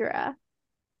Akira.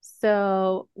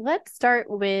 So let's start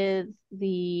with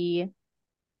the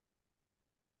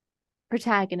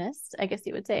protagonist, I guess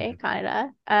you would say,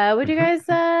 Kaneda. What do you guys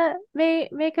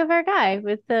make of our guy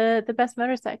with the best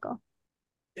motorcycle?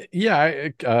 Yeah,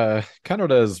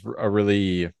 Kanoda is a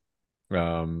really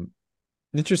um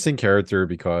interesting character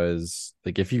because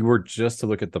like if you were just to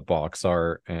look at the box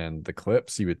art and the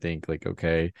clips, you would think like,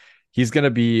 okay, he's gonna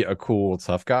be a cool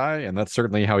tough guy, and that's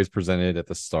certainly how he's presented at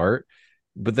the start.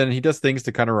 But then he does things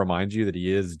to kind of remind you that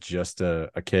he is just a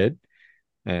kid,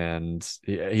 and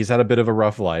he's had a bit of a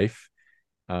rough life.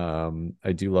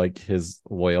 I do like his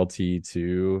loyalty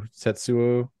to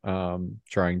Tetsuo,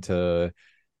 trying to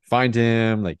find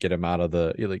him, like get him out of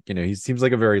the like, he seems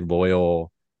like a very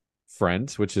loyal friend,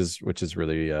 which is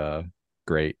really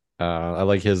great. I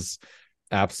like his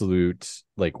absolute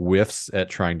like whiffs at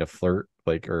trying to flirt,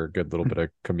 like, or a good little bit of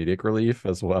comedic relief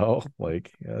as well.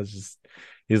 Like, yeah, it's just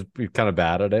he's kind of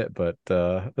bad at it, but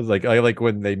it's like I like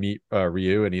when they meet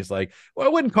Ryu and he's like, "Well, I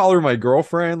wouldn't call her my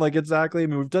girlfriend, like exactly. I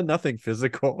mean, we've done nothing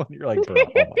physical." And you're like, "Bro,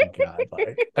 oh my god!"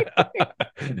 Like,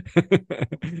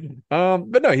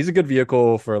 but no, he's a good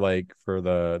vehicle for like for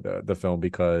the film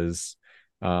because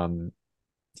um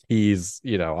he's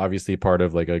obviously part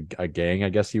of like a gang, I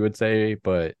guess you would say,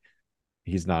 but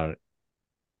he's not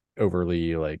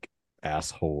overly like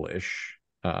asshole-ish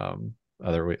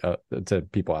other to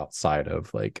people outside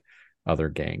of like other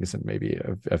gangs and maybe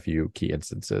a few key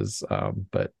instances,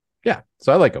 but yeah,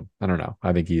 so I like him. I don't know,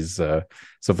 I think he's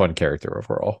it's a fun character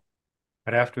overall.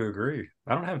 I'd have to agree.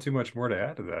 I don't have too much more to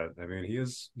add to that. I mean, he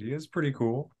is pretty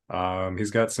cool.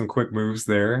 He's got some quick moves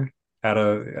there. Had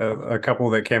a couple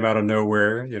that came out of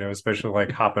nowhere, especially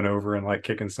like hopping over and like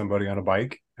kicking somebody on a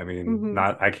bike. I mean, Hmm.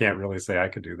 not I can't really say I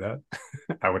could do that.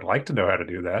 I would like to know how to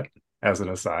do that as an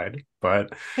aside,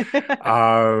 but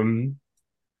um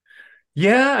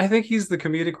yeah, I think he's the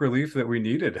comedic relief that we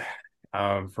needed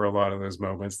for a lot of those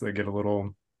moments that get a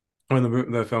little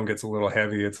when the film gets a little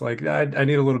heavy. It's like I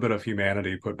need a little bit of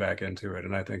humanity put back into it,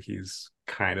 and I think he's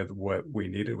kind of what we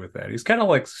needed with that. He's kind of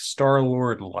like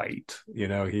Star-Lord light,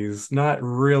 he's not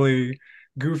really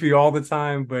goofy all the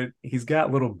time, but he's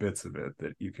got little bits of it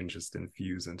that you can just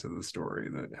infuse into the story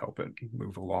that help it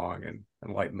move along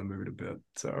and lighten the mood a bit.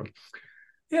 So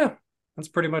yeah, that's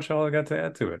pretty much all I got to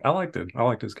add to it. I liked it. I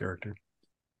liked his character.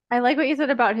 I like what you said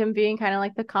about him being kind of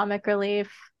like the comic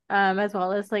relief, as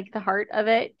well as like the heart of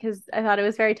it, because I thought it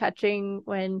was very touching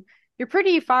when you're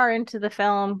pretty far into the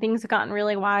film, things have gotten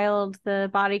really wild, the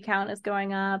body count is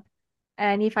going up,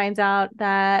 and he finds out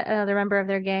that another member of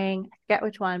their gang, I forget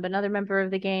which one, but another member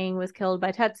of the gang was killed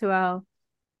by Tetsuo.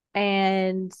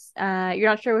 And you're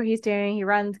not sure what he's doing. He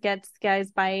runs, gets the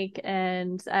guy's bike,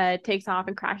 and takes off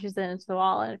and crashes into the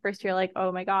wall. And at first you're like,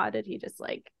 oh my God, did he just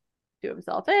like do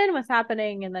himself in? What's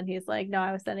happening? And then he's like, no,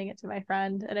 I was sending it to my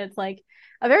friend. And it's like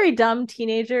a very dumb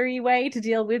teenager-y way to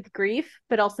deal with grief,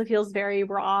 but also feels very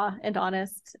raw and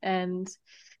honest. And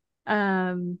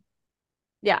um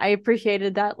yeah, I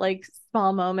appreciated that like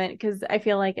small moment because I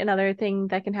feel like another thing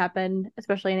that can happen,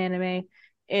 especially in anime,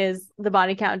 is the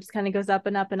body count just kind of goes up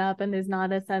and up and up, and there's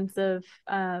not a sense of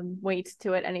weight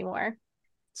to it anymore.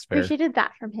 It's fair. Appreciated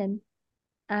that from him.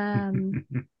 Um,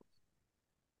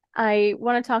 I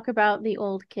want to talk about the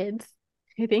old kids,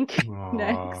 I think, Aw,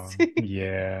 next.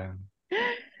 yeah.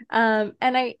 And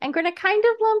I'm going to kind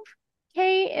of lump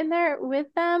Kay in there with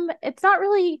them. It's not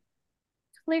really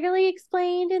clearly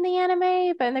explained in the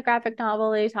anime, but in the graphic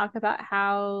novel, they talk about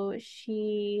how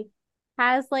she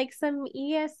has like some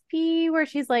ESP where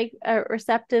she's like a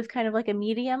receptive, kind of like a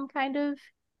medium kind of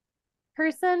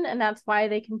person, and that's why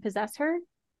they can possess her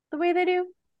the way they do.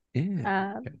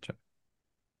 Yeah, Um, gotcha.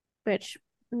 which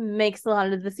makes a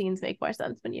lot of the scenes make more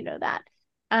sense when you know that.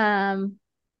 Um,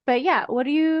 but yeah, what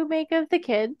do you make of the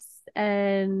kids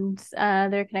and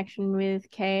their connection with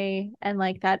Kay and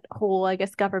like that whole, I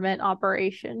guess, government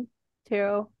operation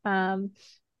too?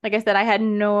 Like I said, I had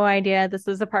no idea this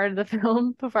was a part of the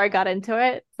film before I got into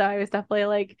it, so I was definitely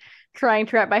like trying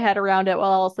to wrap my head around it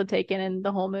while also taking in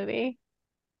the whole movie.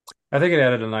 I think it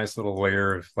added a nice little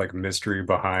layer of like mystery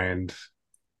behind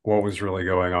what was really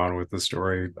going on with the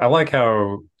story. I like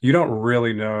how you don't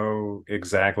really know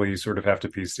exactly, you sort of have to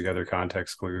piece together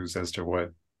context clues as to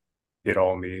what it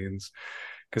all means.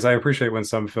 Because I appreciate when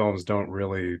some films don't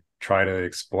really try to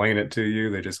explain it to you,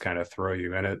 they just kind of throw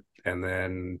you in it. And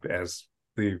then as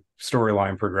the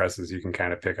storyline progresses, you can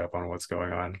kind of pick up on what's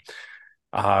going on.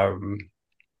 Um,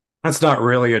 that's not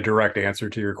really a direct answer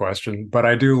to your question, but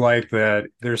I do like that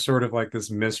there's sort of like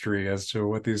this mystery as to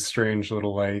what these strange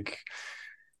little like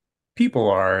people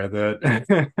are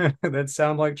that that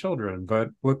sound like children but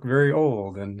look very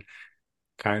old and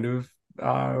kind of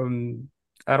um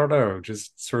I don't know,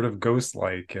 just sort of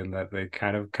ghost-like, and that they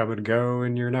kind of come and go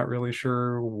and you're not really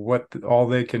sure what all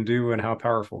they can do and how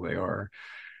powerful they are.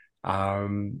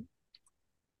 Um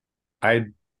I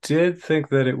did think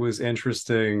that it was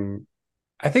interesting.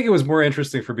 I think it was more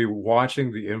interesting for me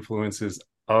watching the influences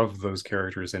of those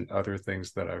characters in other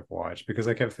things that I've watched, because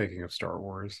I kept thinking of Star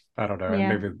Wars. I don't know, and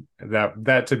Yeah. maybe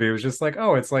that to me was just like,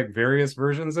 oh, it's like various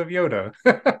versions of Yoda,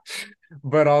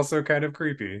 but also kind of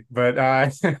creepy. But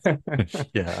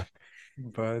Yeah.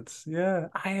 but yeah,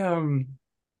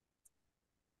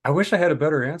 I wish I had a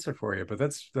better answer for you, but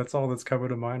that's all that's coming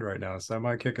to mind right now. So I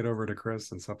might kick it over to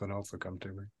Chris and something else will come to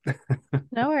me.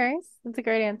 No worries. That's a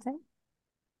great answer.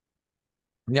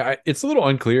 Yeah, it's a little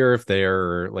unclear if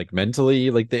they're like mentally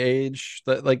like the age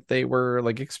that like they were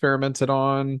like experimented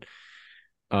on.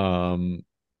 Um,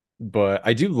 but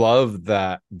I do love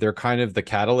that they're kind of the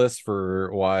catalyst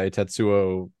for why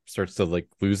Tetsuo starts to like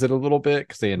lose it a little bit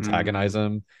because they antagonize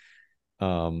Mm,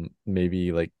 him.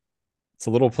 Maybe like it's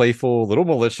a little playful, a little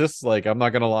malicious. Like I'm not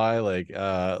gonna lie, like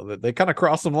they kind of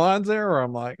cross some lines there where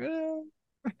I'm like,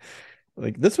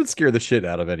 like this would scare the shit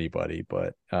out of anybody.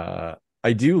 But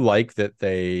I do like that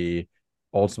they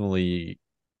ultimately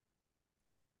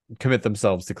commit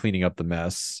themselves to cleaning up the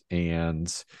mess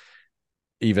and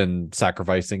even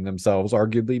sacrificing themselves,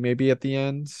 arguably, maybe at the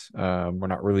end. We're not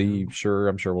yeah. really sure.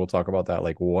 I'm sure we'll talk about that,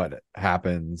 like what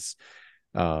happens.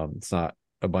 It's not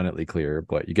abundantly clear,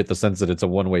 but you get the sense that it's a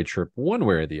one-way trip, one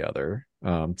way or the other,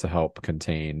 to help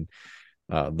contain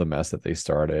the mess that they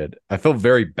started. I feel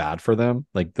very bad for them.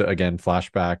 Like again,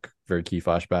 flashback, very key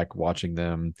flashback, watching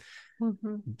them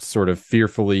Hmm. sort of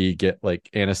fearfully get like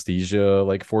anesthesia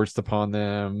like forced upon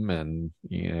them, and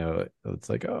it's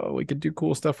like, oh, we could do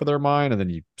cool stuff with our mind, and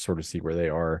then you sort of see where they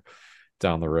are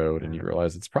down the road and you Yeah.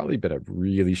 realize it's probably been a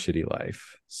really shitty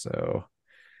life. So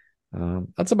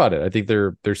that's about it. I think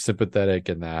they're sympathetic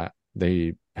in that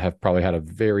they have probably had a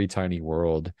very tiny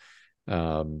world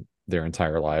their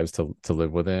entire lives to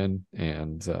live within,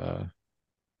 and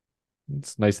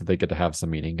it's nice that they get to have some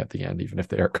meaning at the end, even if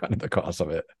they are kind of the cause of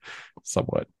it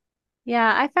somewhat.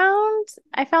 Yeah,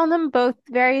 I found them both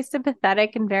very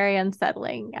sympathetic and very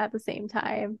unsettling at the same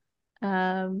time.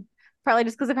 Um, Partly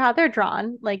just because of how they're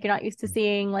drawn. Like you're not used to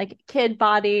seeing like kid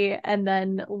body and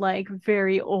then like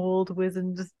very old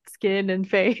wizened skin and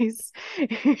face.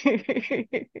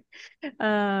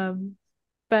 Um,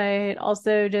 but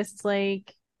also just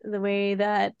like the way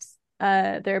that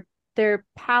their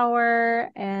power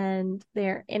and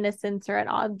their innocence are at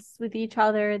odds with each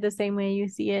other, the same way you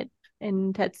see it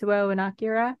in Tetsuo and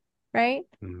Akira, right?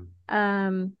 Mm.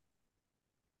 Um,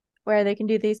 where they can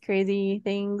do these crazy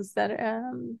things that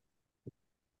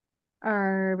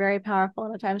are very powerful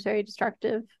and at times very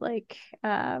destructive. Like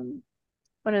one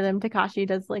of them, Takashi,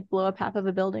 does like blow up half of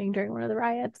a building during one of the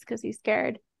riots because he's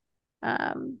scared.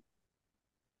 Um,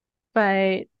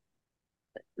 but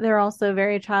they're also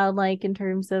very childlike in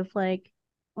terms of like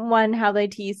one, how they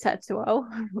tease Tetsuo,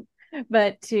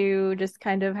 but two, just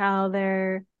kind of how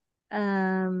they're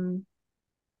um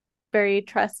very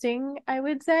trusting, I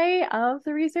would say, of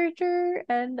the researcher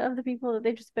and of the people that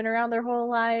they've just been around their whole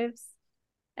lives,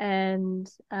 and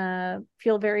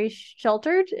feel very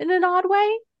sheltered in an odd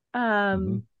way.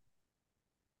 Mm-hmm.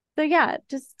 So yeah,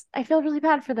 just I feel really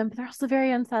bad for them, but they're also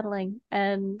very unsettling.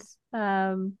 And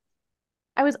um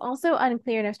I was also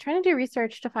unclear, and I was trying to do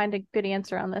research to find a good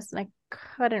answer on this, and I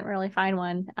couldn't really find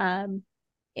one.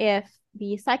 If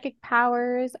the psychic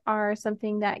powers are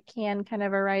something that can kind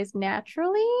of arise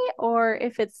naturally, or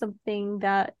if it's something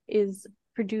that is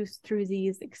produced through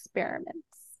these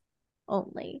experiments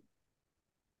only.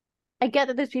 I get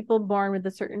that there's people born with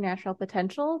a certain natural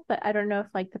potential, but I don't know if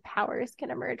like the powers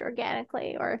can emerge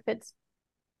organically or if it's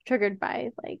triggered by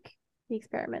like the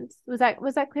experiments. Was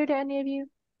that clear to any of you?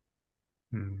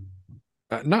 Mm.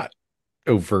 Not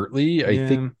overtly. I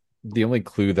think Yeah. the only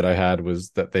clue that I had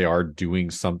was that they are doing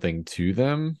something to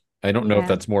them. I don't know if Yeah.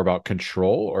 that's more about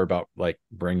control or about like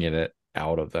bringing it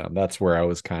out of them. That's where I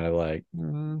was kind of like,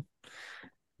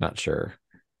 not sure.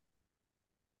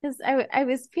 Because I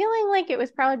was feeling like it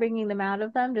was probably bringing them out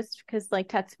of them just because like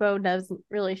Tetsuo doesn't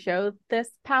really show this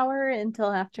power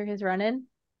until after his run-in,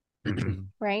 Mhm.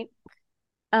 right?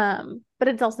 But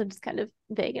it's also just kind of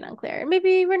vague and unclear. And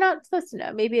maybe we're not supposed to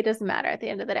know. Maybe it doesn't matter at the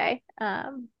end of the day.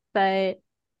 But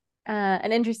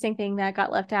an interesting thing that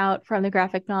got left out from the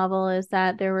graphic novel is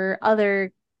that there were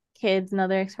other kids and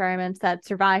other experiments that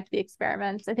survived the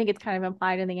experiments. I think it's kind of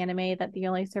implied in the anime that the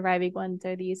only surviving ones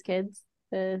are these kids,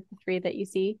 the three that you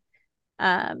see.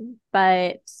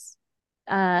 But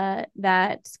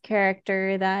that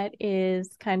character that is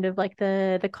kind of like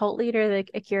the cult leader, the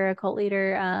Akira cult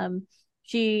leader,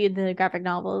 she in the graphic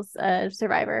novels a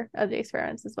survivor of the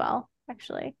experiments as well,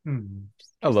 actually. Mhm.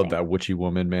 I love Interesting. that witchy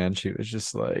woman, man. She was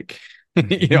just like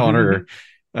on her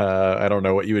I don't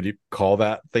know what you would call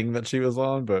that thing that she was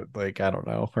on, but like I don't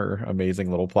know, her amazing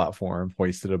little platform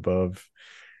hoisted above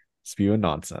spewing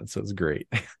nonsense. It was great.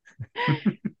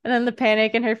 And then the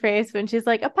panic in her face when she's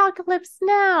like, "Apocalypse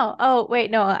now!" Oh, wait,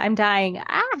 no, I'm dying.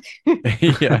 Ah.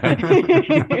 Yeah.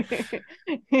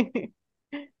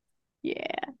 Yeah.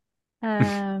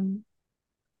 Um,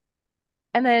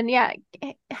 and then yeah,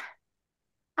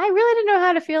 I really didn't know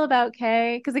how to feel about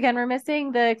Kay because again, we're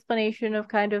missing the explanation of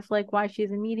kind of like why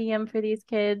she's a medium for these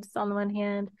kids on the one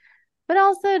hand, but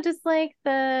also just like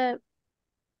the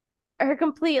her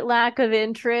complete lack of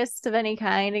interest of any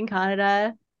kind in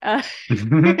Canada.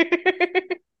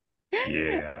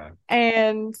 Yeah.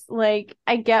 And like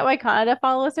I get why Kaneda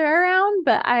follows her around,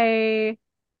 but I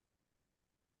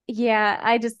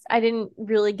didn't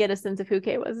really get a sense of who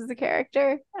Kay was as a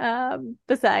character. It has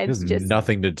Besides just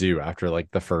nothing to do after like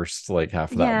the first like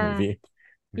half of that yeah, movie.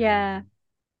 yeah.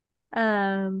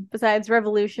 Besides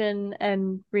Revolution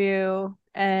and Ryu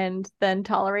and then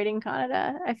tolerating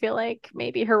Kaneda, I feel like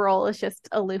maybe her role is just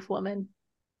aloof woman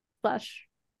slash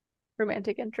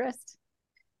romantic interest.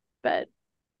 But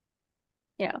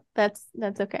that's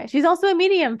okay. She's also a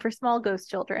medium for small ghost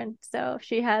children, so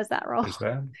she has that role. There's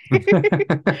that.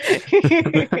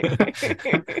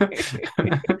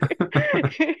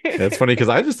 It's funny because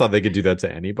I just thought they could do that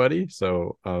to anybody.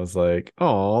 So I was like,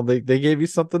 oh, they gave you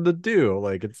something to do.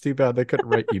 Like, it's too bad they couldn't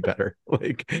write you better.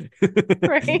 Like,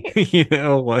 Right?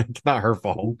 like, not her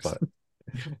fault, Oops.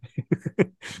 but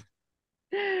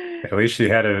At least she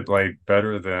had it like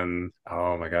better than,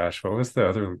 oh my gosh, what was the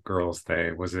other girl's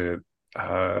name? Was it you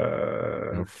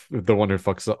know, the one who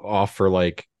fucks off for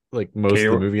like most Kay?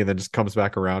 of the movie and then just comes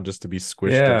back around just to be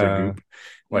squished into Yeah, goop.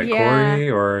 like Yeah, Corey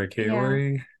or yeah.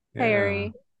 Kaori? Yeah.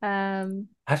 Fairy. Um,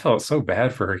 I felt so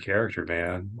bad for her character,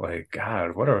 man. Like,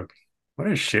 God, what a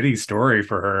shitty story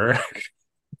for her.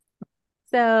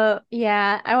 so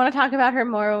yeah, I want to talk about her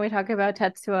more when we talk about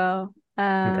Tetsuo.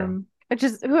 Okay. Which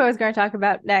is who I was going to talk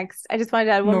about next. I just wanted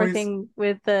to add one more Noise. thing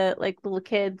with the like little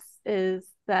kids is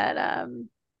that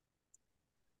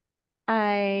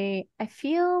I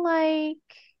feel like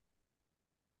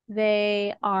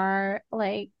they are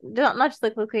like not just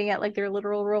like looking at like their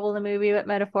literal role in the movie, but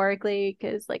metaphorically,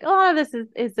 because like a lot of this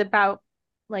is about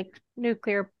like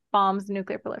nuclear bombs,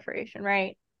 nuclear proliferation,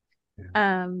 right?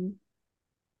 Yeah. Um,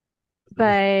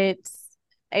 but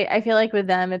I feel like with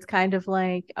them, it's kind of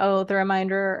like, oh, the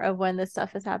reminder of when this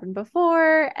stuff has happened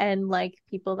before and like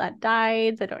people that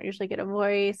died that don't usually get a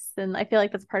voice. And I feel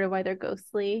like that's part of why they're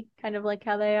ghostly, kind of like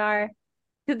how they are.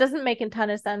 It doesn't make a ton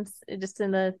of sense just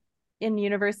in the in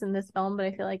universe in this film, but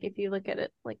I feel like if you look at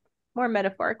it like more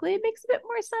metaphorically, it makes a bit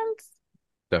more sense.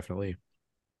 Definitely.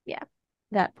 Yeah,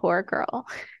 that poor girl.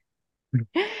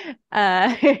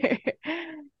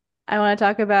 I want to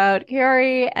talk about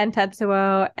Kiori and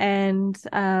Tetsuo and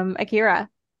Akira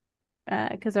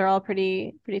because they're all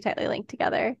pretty tightly linked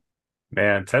together.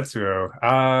 Man,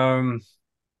 Tetsuo.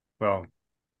 Well,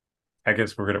 I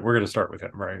guess we're gonna start with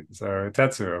him, right? So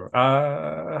Tetsuo.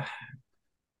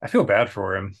 I feel bad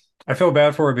for him. I feel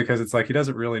bad for him because it's like he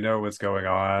doesn't really know what's going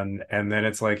on, and then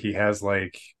it's like he has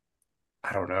like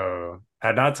I don't know,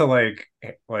 and not to like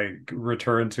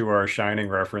return to our Shining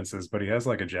references, but he has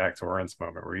like a Jack Torrance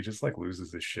moment where he just like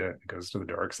loses his shit and goes to the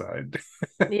dark side.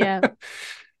 Yeah,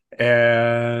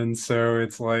 And so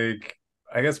it's like,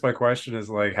 I guess my question is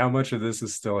like, how much of this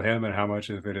is still him and how much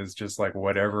of it is just like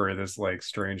whatever this like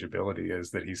strange ability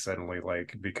is that he suddenly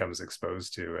like becomes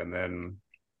exposed to and then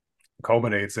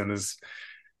culminates in this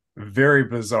very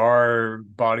bizarre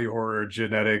body horror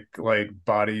genetic like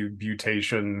body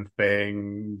mutation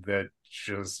thing that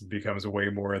just becomes way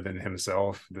more than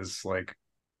himself, this like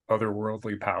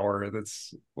otherworldly power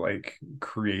that's like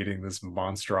creating this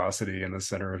monstrosity in the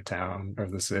center of town,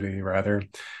 of the city rather.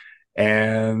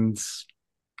 And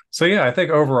so yeah, I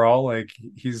think overall like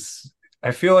he's I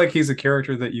feel like he's a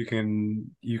character that you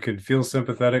can feel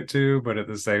sympathetic to, but at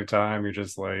the same time, you're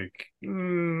just like,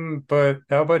 but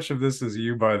how much of this is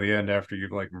you by the end after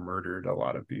you've like murdered a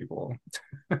lot of people?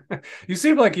 You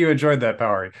seem like you enjoyed that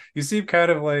power. You seem kind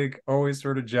of like always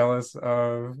sort of jealous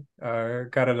of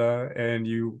Canada, and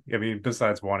I mean,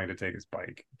 besides wanting to take his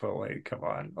bike, but like, come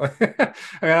on. I mean,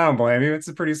 I don't blame you. It's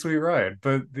a pretty sweet ride,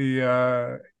 but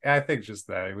I think just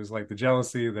that it was like the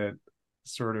jealousy that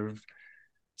sort of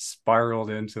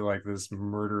spiraled into like this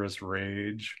murderous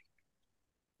rage.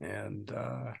 And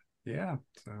yeah,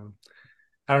 so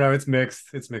I don't know, it's mixed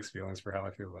feelings for how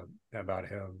I feel about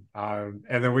him.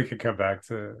 And then we could come back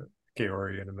to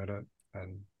Kaori in a minute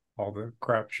and all the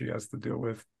crap she has to deal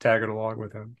with tagging along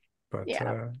with him. But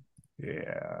Yeah.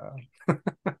 yeah.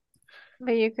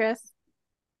 But you, Chris?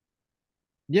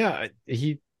 Yeah,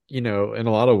 he, in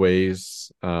a lot of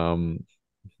ways,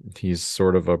 he's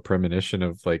sort of a premonition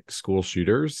of like school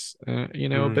shooters, a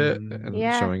bit, and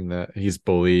Yeah. showing that he's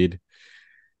bullied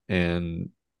and,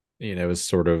 is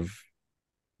sort of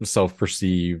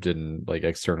self-perceived and like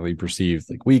externally perceived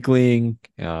like weakling,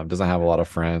 doesn't have a lot of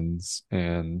friends,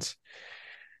 and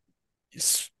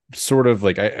sort of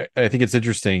like I think it's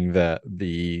interesting that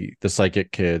the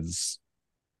psychic kids,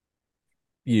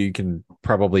 you can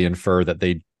probably infer that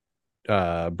they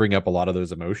bring up a lot of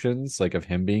those emotions like of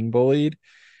him being bullied,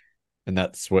 and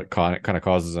that's what kind of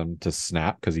causes him to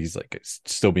snap because he's like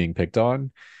still being picked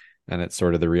on, and it's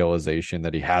sort of the realization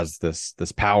that he has this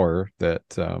power that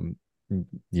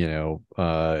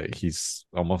he's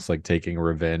almost like taking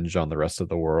revenge on the rest of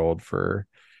the world for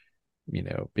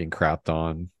being crapped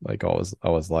on like all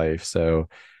his life. So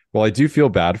while I do feel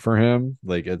bad for him,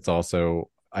 like it's also,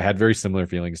 I had very similar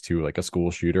feelings to like a school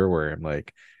shooter where I'm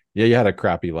like, yeah, you had a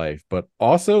crappy life, but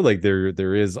also like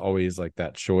there is always like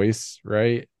that choice,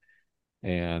 right?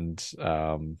 And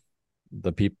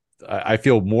the people, I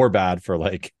feel more bad for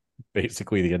like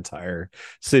basically the entire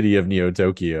city of Neo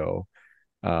Tokyo,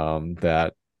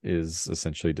 that is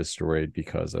essentially destroyed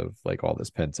because of like all this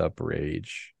pent up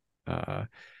rage.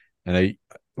 And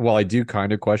while I do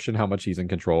kind of question how much he's in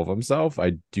control of himself,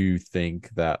 I do think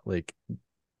that like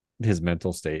his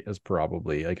mental state is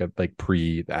probably like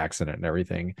pre accident and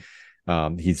everything.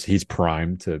 He's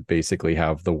primed to basically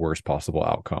have the worst possible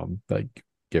outcome, like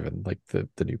given like the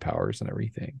new powers and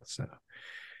everything. So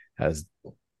as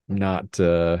not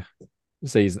to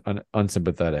say he's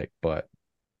unsympathetic, but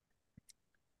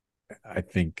I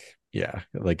think, yeah,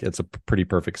 like it's a pretty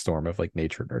perfect storm of like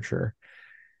nature nurture.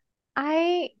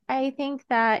 I think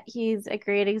that he's a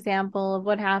great example of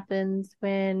what happens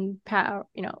when power,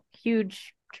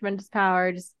 huge, tremendous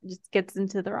power just gets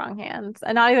into the wrong hands.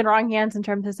 And not even wrong hands in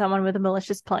terms of someone with a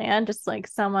malicious plan, just like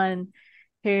someone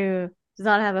who does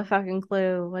not have a fucking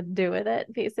clue what to do with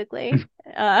it, basically.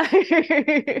 Uh,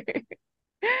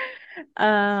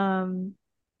 um,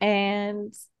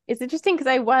 and it's interesting because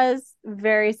I was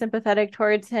very sympathetic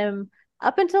towards him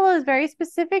up until a very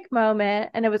specific moment,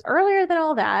 and it was earlier than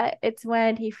all that. It's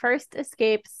when he first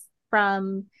escapes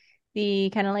from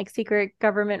the kind of like secret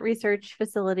government research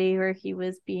facility where he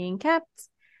was being kept,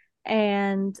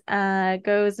 and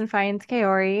goes and finds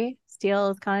Kaori,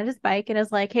 steals Kanada's bike, and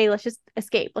is like, "Hey, let's just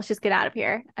escape. Let's just get out of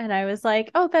here." And I was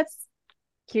like, "Oh, that's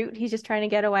cute. He's just trying to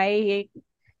get away.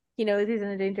 He knows he's in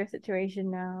a dangerous situation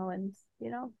now, and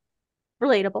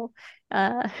relatable.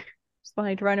 Just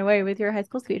wanting to run away with your high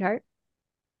school sweetheart."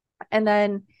 And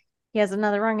then he has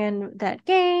another rung in that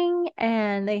gang,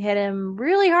 and they hit him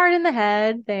really hard in the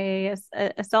head. They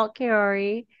assault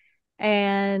Kaori,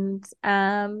 and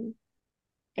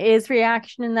his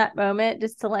reaction in that moment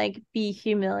just to like be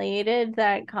humiliated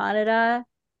that Kanada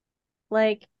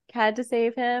like had to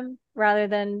save him rather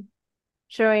than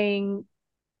showing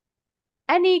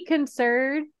any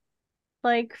concern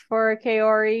like for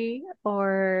Kaori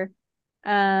or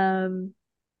um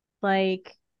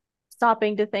like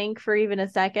stopping to think for even a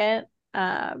second.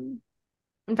 Um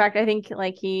in fact, I think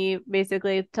like he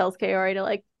basically tells Kaori to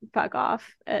like fuck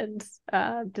off and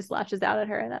just lashes out at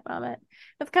her in that moment.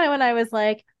 That's kind of when I was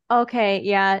like, okay,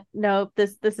 yeah, no,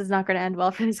 this is not going to end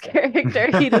well for this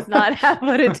character. He does not have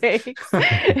what it takes.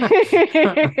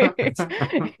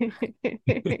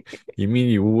 You mean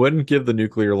you wouldn't give the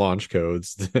nuclear launch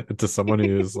codes to someone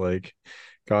who's like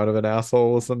kind of an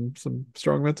asshole with some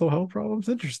strong mental health problems?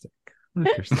 Interesting.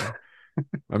 Interesting.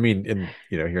 I mean,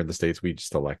 here in the States, we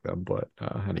just elect them, but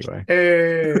anyway.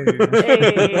 Hey.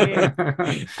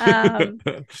 Hey.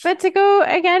 But to go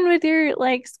again with your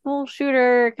like school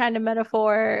shooter kind of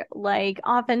metaphor, like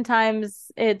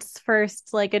oftentimes it's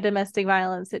first like a domestic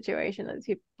violence situation that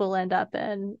people end up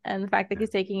in, and the fact that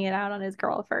he's taking it out on his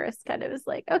girl first kind of is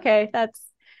like, okay, that's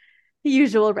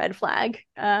usual red flag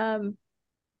that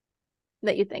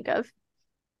you think of.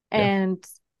 Yeah. And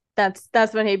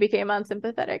that's when he became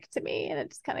unsympathetic to me, and it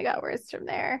just kind of got worse from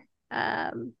there.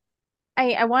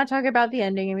 I want to talk about the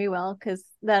ending, and we will, because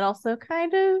that also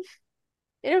kind of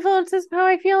influences how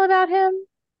I feel about him.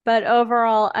 But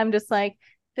overall, I'm just like,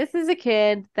 this is a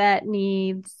kid that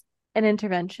needs an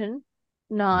intervention,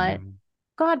 not Mhm.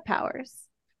 God powers.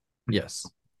 Yes.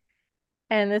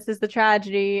 And this is the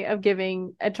tragedy of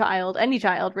giving a child, any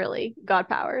child really, God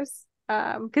powers.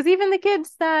 Because even the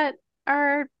kids that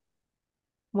are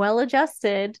well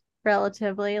adjusted,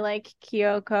 relatively, like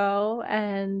Kyoko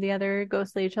and the other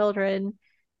ghostly children,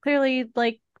 clearly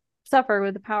like suffer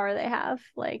with the power they have.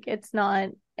 Like it's not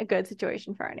a good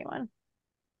situation for anyone.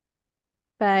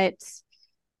 But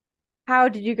how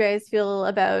did you guys feel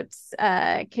about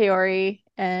Kaori?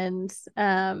 And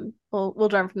we'll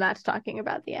jump from that to talking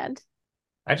about the end.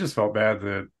 I just felt bad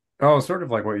that, oh, sort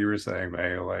of like what you were saying,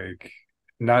 May, like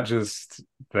not just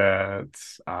that,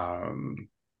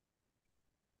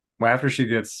 well, after she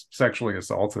gets sexually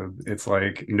assaulted, it's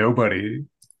like nobody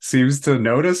seems to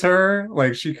notice her.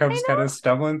 Like she I comes kind of know.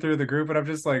 stumbling through the group, and I'm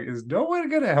just like, is no one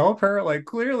gonna help her? Like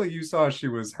clearly you saw she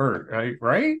was hurt, right?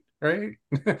 Right? Right?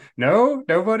 No,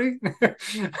 nobody.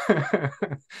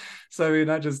 So I mean,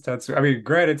 not just Tetsuo. I mean,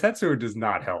 granted, Tetsuo does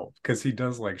not help because he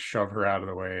does like shove her out of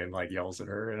the way and like yells at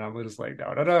her, and I'm just like,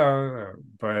 no, no, no, no.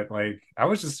 But like, I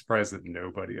was just surprised that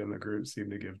nobody in the group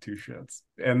seemed to give two shits.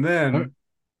 And Uh, then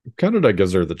Canada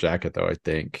gives her the jacket though, I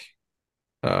think.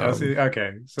 does Um he?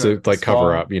 Okay, so to like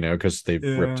cover small. up, because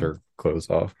they've ripped Yeah, her clothes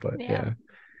off. But Yeah. yeah.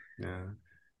 yeah.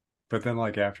 But then,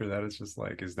 like after that, it's just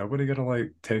like, is nobody gonna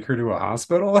like take her to a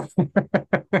hospital?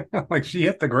 Like she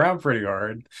hit the ground pretty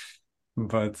hard.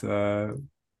 But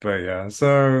but yeah.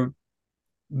 So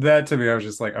that to me, I was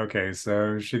just like, okay,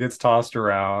 so she gets tossed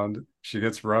around, she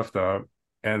gets roughed up,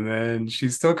 and then she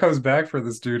still comes back for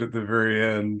this dude at the very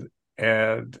end.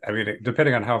 And I mean,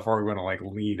 depending on how far we want to like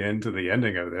lead into the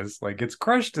ending of this, like gets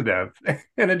crushed to death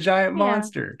in a giant Yeah.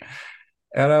 monster.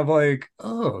 And I'm like,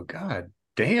 oh God,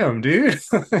 damn, dude.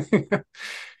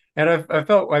 And I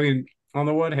felt, I mean, on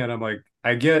the one hand, I'm like,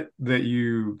 I get that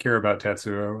you care about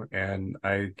Tetsuo, and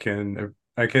I can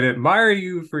admire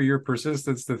you for your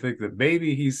persistence to think that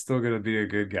maybe he's still going to be a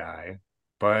good guy.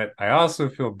 But I also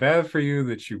feel bad for you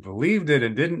that you believed it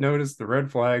and didn't notice the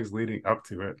red flags leading up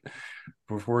to it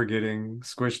before getting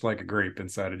squished like a grape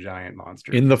inside a giant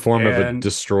monster. In the form of a And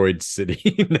destroyed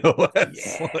city, no less.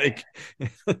 yeah, Like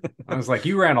I was like,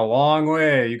 you ran a long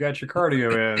way. You got your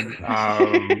cardio in,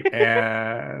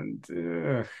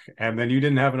 and then you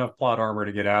didn't have enough plot armor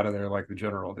to get out of there like the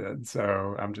general did.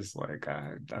 So I'm just like,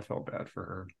 I felt bad for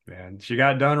her, man. She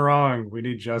got done wrong. We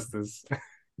need justice.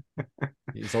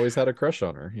 he's always had a crush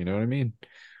on her, you know what I mean?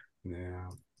 Yeah.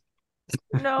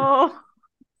 No.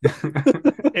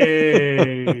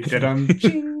 Hey, dum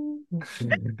ching.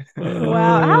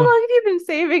 Wow. How uh, long have you been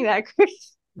saving that,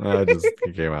 Chris? I just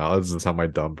it came out. This is how my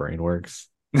dumb brain works.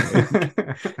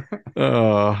 Like,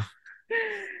 uh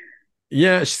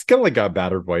yeah, she's kind of like got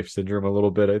battered wife syndrome a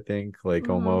little bit, I think. Like Mm-hmm.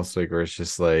 almost like where it's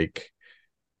just like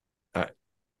I,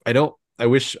 I don't I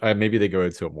wish maybe they go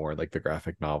into it more like the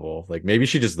graphic novel. Like maybe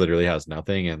she just literally has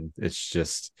nothing and it's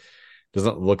just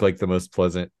doesn't look like the most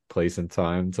pleasant place and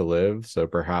time to live. So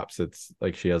perhaps it's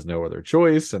like she has no other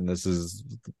choice, and this is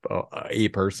a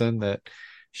person that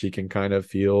she can kind of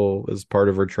feel as part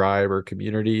of her tribe or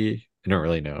community. I don't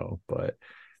really know, but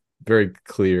very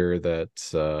clear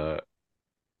that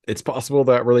it's possible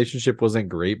that relationship wasn't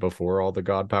great before all the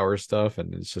god power stuff,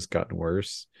 and it's just gotten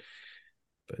worse.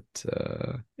 But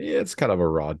yeah, it's kind of a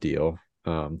raw deal,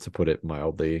 to put it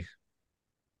mildly.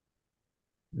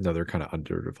 Another kind of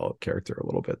underdeveloped character a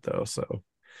little bit though, so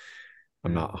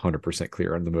I'm not 100%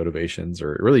 clear on the motivations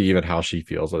or really even how she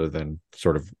feels, other than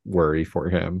sort of worry for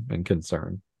him and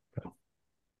concern. But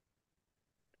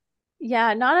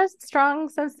Yeah, not a strong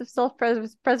sense of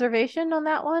self-preservation on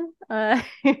that one,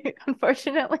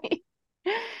 unfortunately.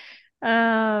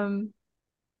 Um,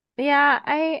 yeah,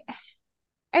 I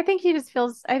think he just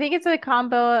feels, I think it's a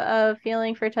combo of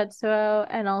feeling for Tetsuo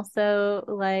and also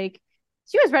like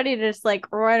she was ready to just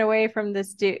like run away from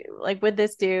this dude, like with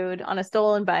this dude on a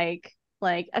stolen bike,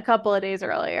 like a couple of days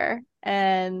earlier.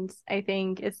 And I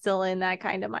think is still in that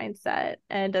kind of mindset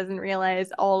and doesn't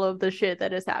realize all of the shit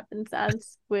that has happened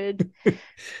since would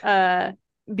uh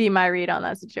be my read on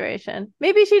that situation.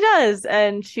 Maybe she does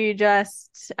and she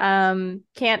just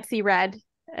can't see red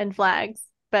and flags,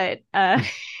 but I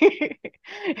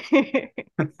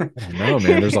don't know,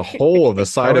 man. There's a hole in the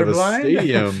side of the Colorblind?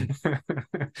 stadium,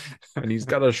 and he's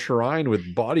got a shrine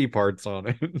with body parts on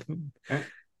it.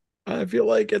 I feel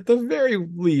like at the very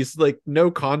least, like no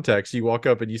context, you walk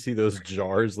up and you see those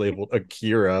jars labeled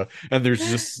Akira, and there's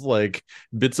just like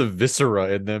bits of viscera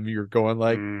in them. You're going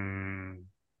like, Mm.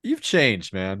 you've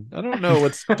changed, man. I don't know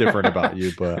what's different about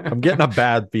you, but I'm getting a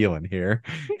bad feeling here.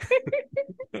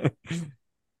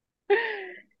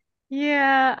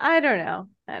 Yeah, I don't know.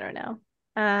 I don't know.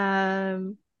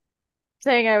 Um,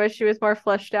 Saying I wish she was more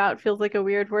fleshed out feels like a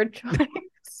weird word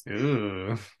choice.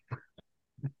 Ew.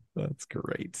 That's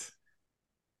great.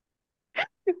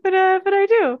 But I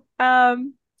do.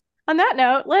 On that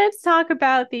note, let's talk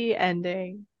about the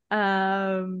ending.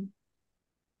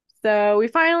 So we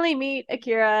finally meet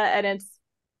Akira, and it's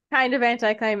kind of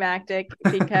anticlimactic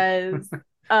because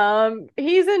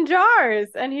he's in jars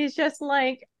and he's just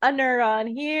like a neuron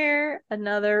here,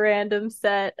 another random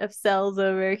set of cells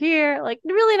over here. Like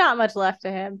really not much left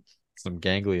to him. Some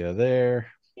ganglia there.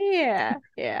 Yeah,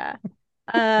 yeah.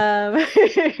 Um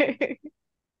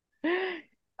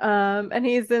and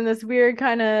he's in this weird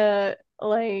kind of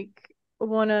like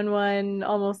one-on-one,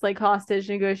 almost like hostage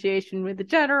negotiation with the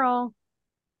general.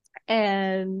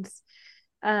 And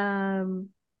um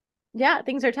yeah,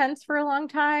 things are tense for a long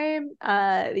time.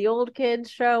 The old kids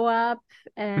show up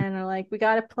and are like, we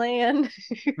got a plan,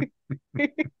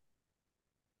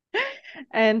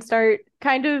 and start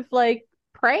kind of like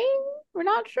praying. We're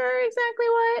not sure exactly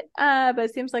what, but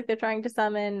it seems like they're trying to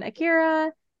summon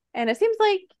Akira, and it seems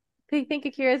like they think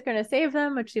Akira is going to save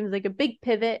them, which seems like a big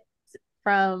pivot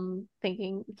from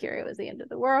thinking Akira was the end of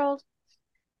the world.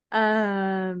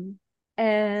 Um,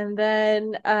 and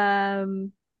then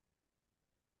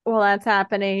while that's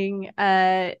happening,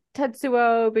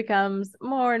 Tetsuo becomes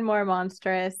more and more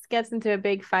monstrous, gets into a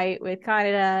big fight with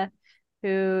Kaneda,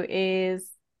 who is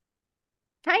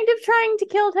kind of trying to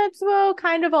kill Tetsuo,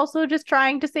 kind of also just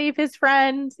trying to save his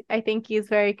friend. I think he's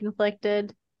very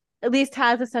conflicted, at least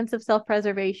has a sense of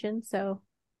self-preservation, so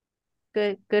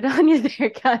good on you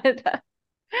there, Kaneda.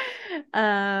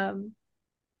 Um,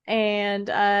 and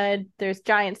there's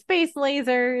giant space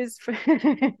lasers.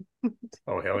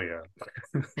 Oh, hell yeah.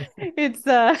 It's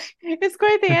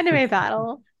quite the anime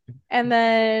battle. And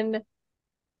then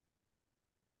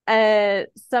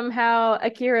somehow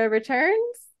Akira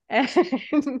returns and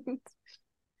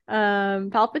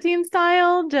Palpatine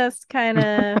style just kind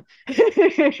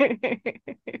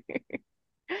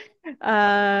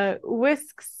of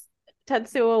whisks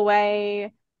Tetsuo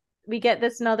away. We get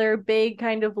this another big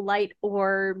kind of light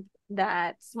orb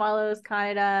that swallows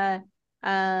Kaneda.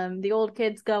 The old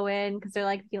kids go in because they're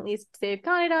like, we can at least save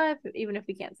Kaneda, even if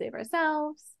we can't save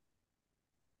ourselves.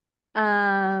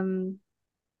 Um,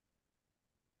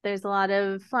 there's a lot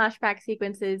of flashback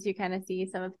sequences. You kind of see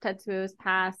some of Tetsuo's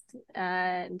past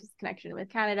and his connection with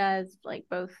Kaneda as like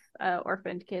both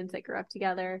orphaned kids that grew up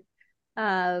together.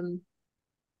 Um,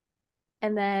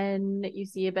 and then you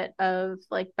see a bit of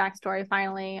like backstory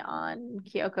finally on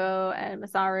Kyoko and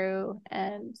Masaru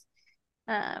and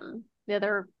the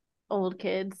other old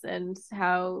kids and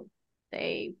how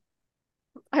they.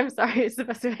 I'm sorry, it's the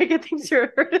best way I can think to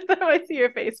refer to them. I see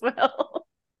your face, Will.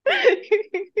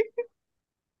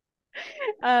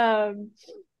 um,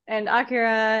 and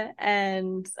Akira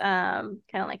and kind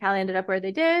of like how they ended up where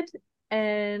they did.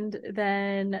 And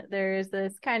then there's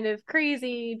this kind of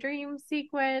crazy dream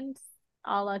sequence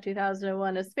a la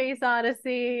 2001 A Space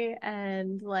Odyssey,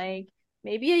 and like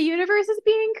maybe a universe is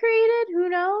being created, who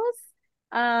knows?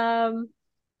 Um,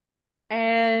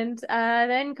 and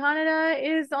then Kaneda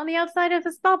is on the outside of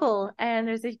this bubble, and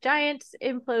there's a giant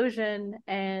implosion,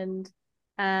 and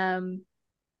um,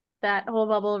 that whole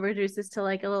bubble reduces to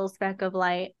like a little speck of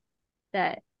light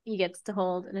that he gets to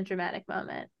hold in a dramatic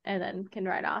moment, and then can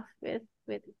ride off with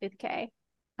Kay.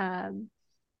 Um,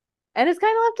 and it's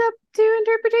kind of left up to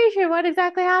interpretation what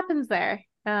exactly happens there.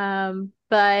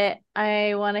 But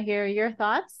I want to hear your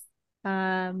thoughts.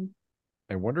 Um,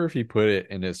 I wonder if he put it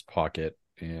in his pocket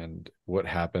and what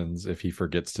happens if he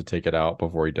forgets to take it out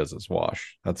before he does his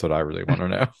wash. That's what I really want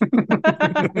to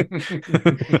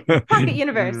Pocket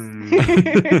universe.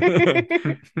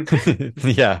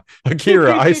 Yeah.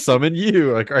 Akira, I summon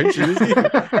you. Like, aren't you easy?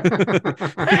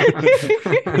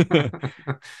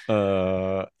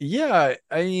 Yeah,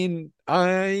 I mean,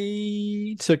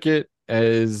 I took it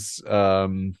as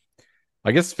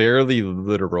I guess fairly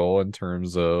literal in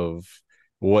terms of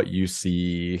what you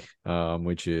see,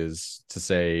 which is to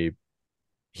say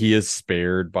he is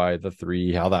spared by the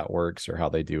three. How that works or how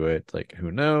they do it, like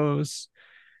who knows.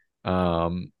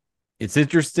 um it's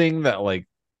interesting that like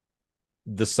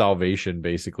the salvation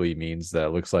basically means that it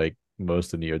looks like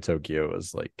most of Neo Tokyo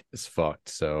is fucked.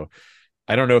 So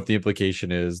I don't know if the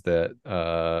implication is that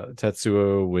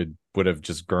Tetsuo would would have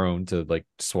just grown to like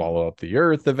swallow up the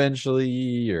earth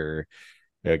eventually, or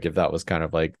if that was kind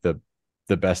of like the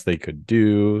best they could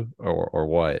do, or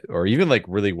what, or even like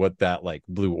really what that like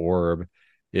blue orb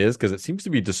is, because it seems to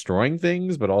be destroying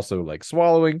things but also like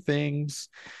swallowing things.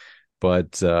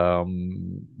 But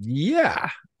yeah,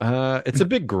 it's a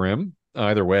bit grim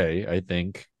either way, I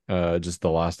think. Just the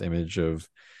last image of,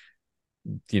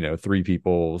 three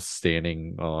people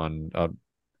standing on a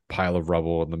pile of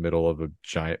rubble in the middle of a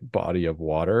giant body of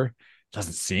water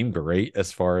doesn't seem great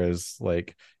as far as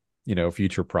like,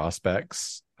 future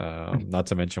prospects. Not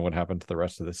to mention what happened to the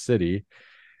rest of the city.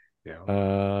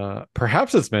 Yeah.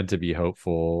 Perhaps it's meant to be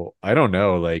hopeful. I don't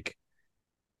know. Like,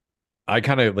 I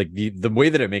kind of like the way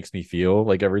that it makes me feel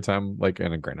like every time, like,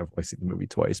 and granted, I've seen the movie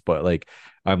twice, but like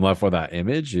I'm left with that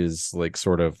image is like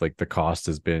sort of like the cost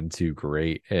has been too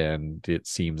great, and it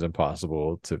seems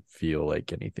impossible to feel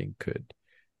like anything could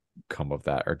come of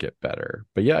that or get better.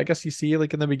 But yeah, I guess you see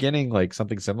like in the beginning, like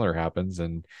something similar happens,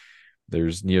 and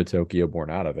there's Neo Tokyo born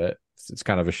out of it. It's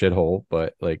kind of a shithole,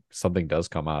 but like something does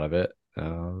come out of it.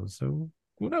 So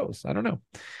who knows? I don't know.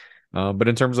 But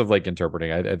in terms of like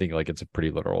interpreting, I think like it's a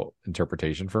pretty literal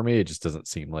interpretation for me. It just doesn't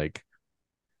seem like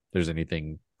there's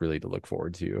anything really to look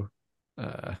forward to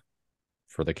uh,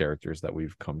 for the characters that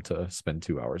we've come to spend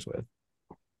 2 hours with.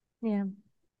 Yeah.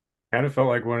 Kind of felt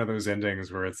like one of those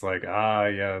endings where it's like, ah,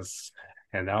 yes,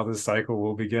 and now this cycle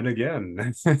will begin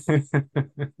again.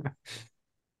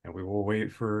 And we will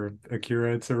wait for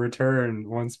Akira to return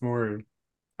once more.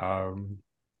 Um,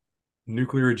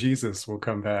 Nuclear Jesus will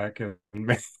come back and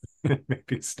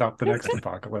maybe stop the next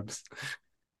apocalypse.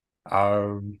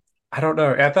 Um, I don't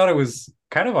know. I thought it was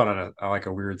kind of on like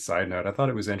a weird side note. I thought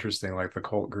it was interesting, like the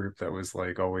cult group that was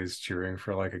like always cheering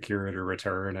for like Akira to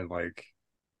return and like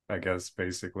I guess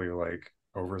basically like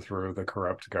overthrow the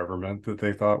corrupt government that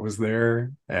they thought was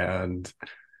there. And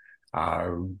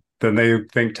then they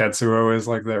think Tetsuo is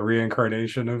like that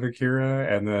reincarnation of Akira,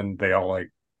 and then they all like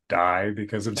die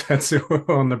because of Tetsuo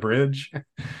on the bridge.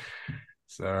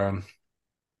 So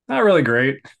not really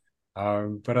great.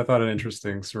 But I thought an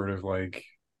interesting sort of like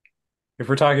if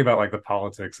we're talking about like the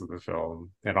politics of the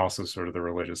film and also sort of the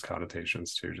religious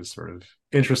connotations too, just sort of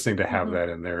interesting to have Mm-hmm. that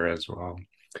in there as well.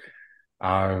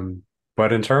 Um,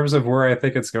 but in terms of where I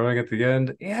think it's going at the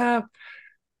end, yeah,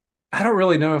 I don't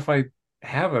really know if I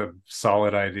have a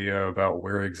solid idea about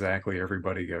where exactly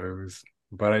everybody goes,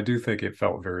 but I do think it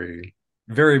felt very,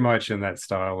 very much in that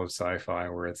style of sci-fi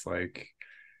where it's like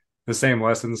the same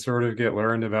lessons sort of get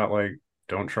learned about like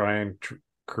don't try and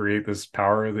create this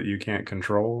power that you can't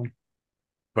control,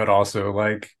 but also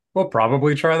like we'll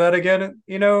probably try that again,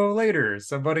 later.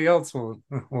 Somebody else will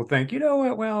think, you know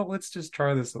what, well, let's just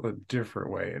try this a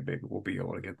different way and maybe we'll be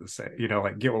able to get the same,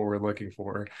 like get what we're looking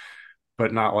for,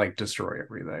 but not like destroy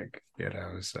everything.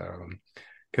 So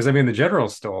because I mean the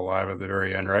general's still alive at the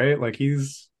very end, right? Like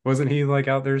he's wasn't he like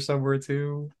out there somewhere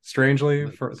too, strangely,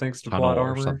 for thanks to Tunnel plot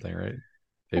or armor. something, right?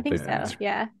 I think They so. Yeah.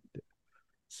 Yeah.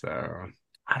 So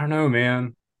I don't know,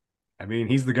 man. I mean,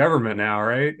 he's the government now,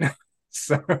 right?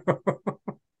 So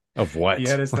of he what?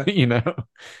 had his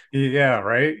yeah,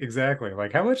 right, exactly.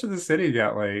 Like how much of the city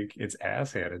got like its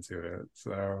ass handed to it.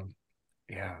 So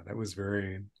yeah, that was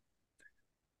very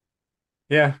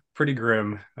yeah, pretty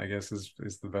grim, I guess is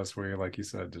the best way, like you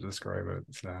said, to describe it.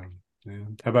 So yeah.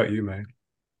 How about you, May?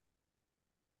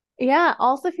 Yeah.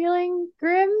 Also feeling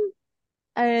grim.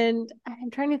 And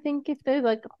I'm trying to think if there's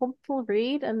like a hopeful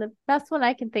read. And the best one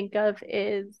I can think of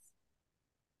is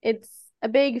it's a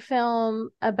big film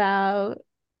about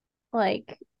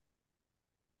like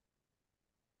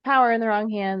power in the wrong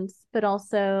hands, but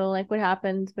also like what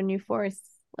happens when you force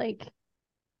like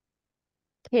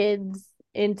kids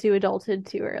into adulthood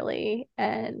too early,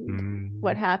 and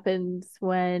what Mm, happens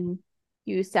when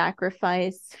you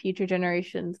sacrifice future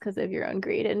generations because of your own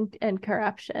greed and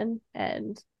corruption.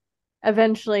 And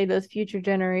eventually those future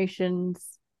generations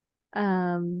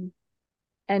um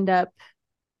end up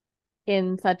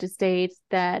in such a state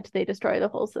that they destroy the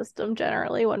whole system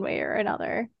generally one way or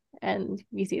another. And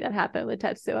we see that happen with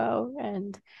Tetsuo.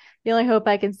 And the only hope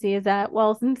I can see is that,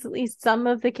 well, since at least some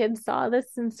of the kids saw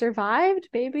this and survived,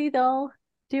 maybe they'll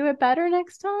do it better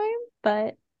next time.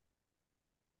 But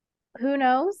who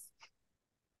knows,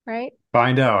 right?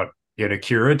 find out in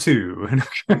Akira 2.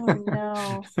 Oh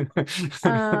no.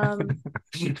 Um,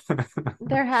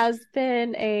 there has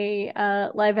been a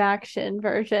live action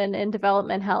version in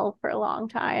development hell for a long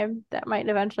time that might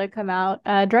eventually come out,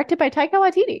 directed by Taika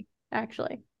Waititi,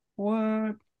 actually.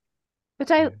 What?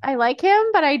 Which I like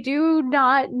him, but I do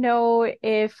not know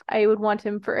if I would want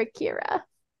him for Akira.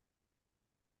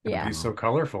 It would Yeah. be Oh. so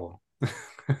colorful.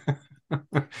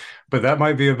 But that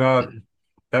might be about it.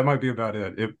 I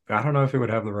don't know if it would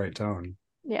have the right tone.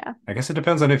 Yeah. I guess it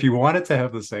depends on if you want it to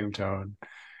have the same tone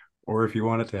or if you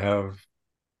want it to have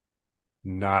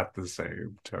not the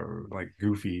same tone, like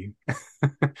goofy.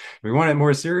 We want it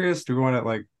more serious? Do we want it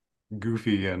like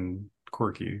goofy and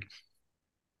quirky?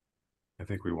 I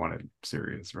think we want it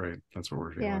serious, right? That's what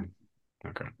we're Yeah. feeling.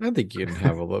 Okay. I think you can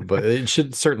have a little, but it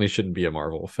should certainly shouldn't be a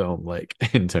Marvel film like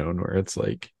in tone where it's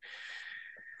like,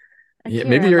 yeah,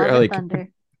 maybe Akira, you're Love and like Thunder.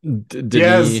 Yes.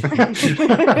 Denis. Yeah,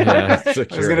 I it's was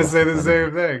Akira gonna Love say and the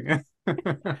Thunder. same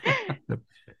thing.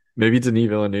 Maybe Denis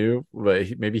Villeneuve, but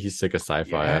maybe he's sick of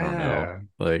sci-fi. I don't know. Yeah.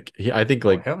 Like I think Oh,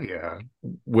 like hell yeah.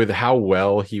 with how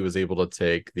well he was able to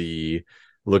take the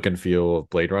look and feel of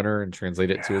Blade Runner and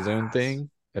translate it to his own Yes. thing,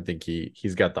 I think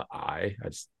he's got the eye. I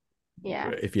just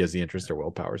Yeah. if he has the interest or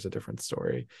willpower is a different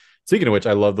story. Speaking of which,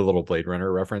 I love the little Blade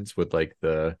Runner reference with like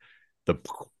the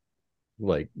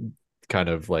like kind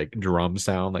of like drum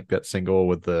sound, like that single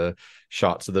with the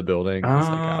shots of the building. It's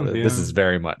like, this Yeah. is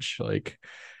very much like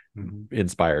Mhm.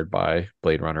 inspired by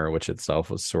Blade Runner, which itself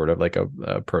was sort of like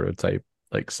a prototype,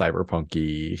 like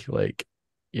cyberpunky, like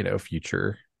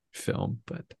future film.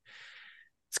 But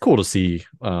it's cool to see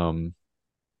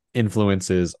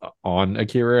influences on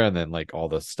Akira, and then like all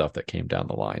the stuff that came down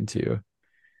the line too.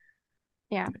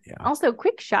 Yeah. Yeah. Also,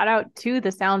 quick shout out to the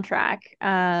soundtrack.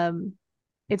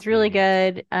 It's really Mhm.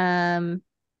 good.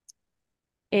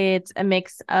 It's a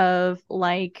mix of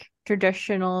like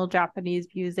traditional Japanese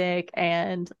music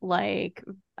and like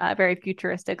very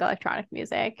futuristic electronic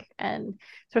music, and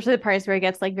especially the parts where it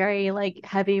gets like very like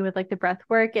heavy with like the breath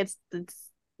work. It's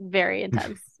very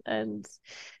intense, and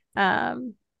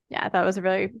yeah, I thought it was a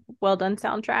really well done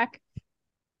soundtrack.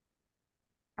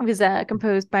 It was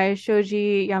composed by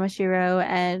Shoji Yamashiro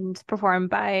and performed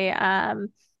by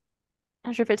I'm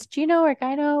not sure if it's Gino or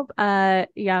Gaino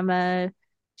Yama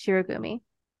Shirogumi.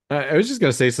 I was just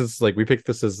gonna say, since like we picked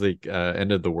this as the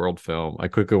end of the world film, I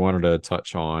quickly wanted to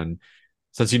touch on,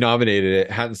 since you nominated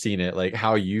it, hadn't seen it, like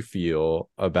how you feel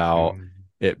about Mhm.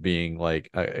 it being like,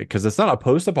 because it's not a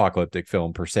post-apocalyptic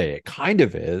film per se. It kind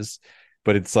of is,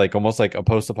 but it's like almost like a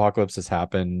post-apocalypse has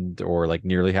happened or like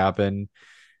nearly happened,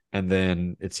 and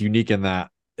then it's unique in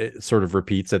that it sort of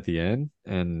repeats at the end,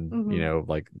 and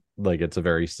Mm-hmm. like it's a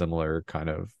very similar kind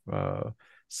of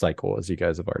cycle, as you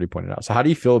guys have already pointed out. So how do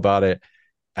you feel about it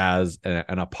as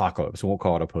an apocalypse? We won't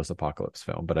call it a post-apocalypse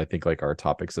film, but I think like our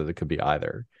topic says it could be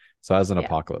either. So as an Yeah.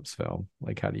 apocalypse film,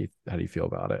 like how do you feel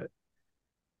about it?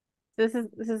 This is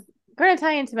going to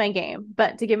tie into my game,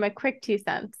 but to give my quick 2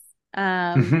 cents,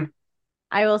 um, Mhm.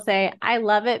 I will say I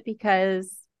love it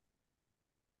because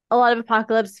a lot of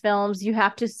apocalypse films, you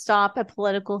have to stop a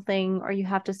political thing or you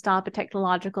have to stop a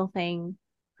technological thing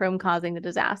from causing the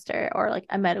disaster or like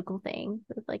a medical thing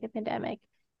with like a pandemic.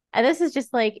 And this is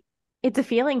just like it's a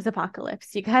feelings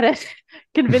apocalypse. You gotta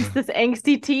convince this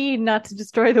angsty teen not to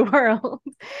destroy the world.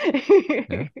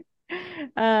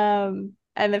 Yeah.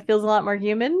 And it feels a lot more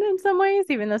human in some ways,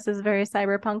 even though this is a very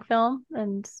cyberpunk film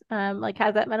and like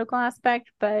has that medical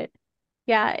aspect. But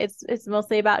yeah, it's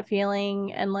mostly about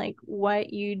feeling and like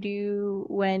what you do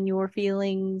when your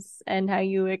feelings and how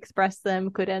you express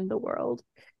them could end the world.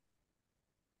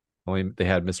 Only they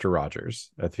had Mr.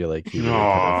 Rogers. I feel like he really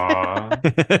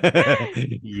could have. Aw.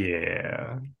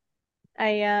 Yeah.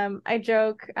 I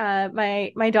joke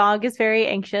my dog is very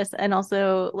anxious and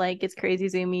also like gets crazy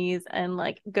zoomies and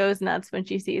like goes nuts when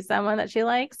she sees someone that she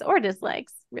likes or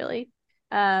dislikes, really.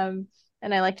 Um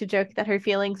and I like to joke that her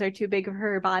feelings are too big for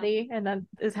her body, and that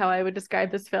is how I would describe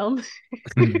this film.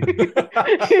 Yeah.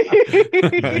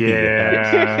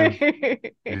 Yeah.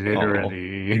 Oh,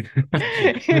 Literally.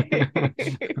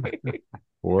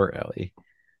 poor Ellie.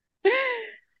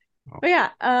 But yeah,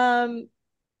 I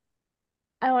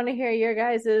want to hear your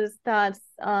guys' thoughts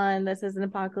on this as an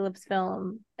apocalypse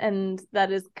film, and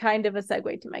that is kind of a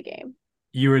segue to my game.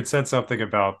 You had said something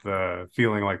about the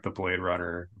feeling like the Blade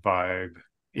Runner vibe,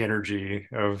 energy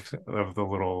of the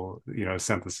little,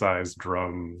 synthesized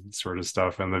drum sort of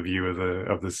stuff and the view of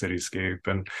the cityscape.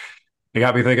 And it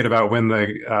got me thinking about when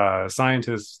the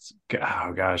scientist,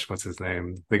 oh gosh, what's his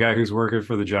name? The guy who's working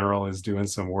for the general is doing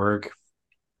some work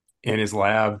in his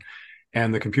lab,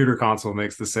 and the computer console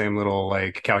makes the same little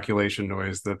like calculation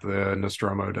noise that the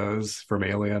Nostromo does from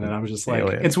Alien. And I'm just like,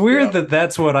 Alien. it's weird Yep. that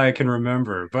that's what I can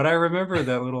remember, but I remember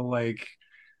that little like,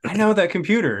 I know that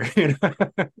computer, you know.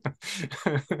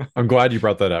 I'm glad you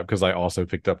brought that up because I also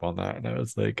picked up on that, and I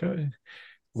was like, I So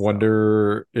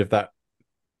wonder if that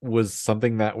was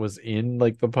something that was in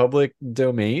like the public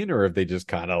domain, or if they just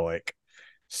kind of like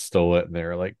stole it, and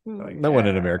they're like, Like, no one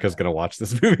in America is gonna watch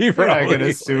this movie, they're not gonna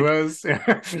probably. sue Like, us.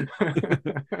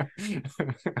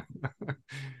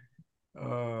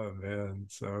 Oh man,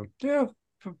 so yeah,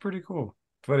 pretty cool.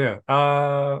 But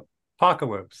yeah,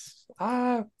 Apocalypse.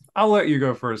 I'll let you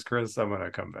go first, Chris. I'm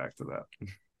gonna come back to that.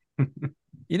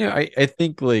 I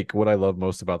think like what I love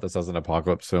most about this as an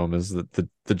apocalypse film is that the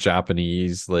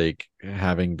Japanese like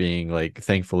having being like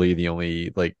thankfully the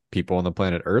only like people on the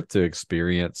planet Earth to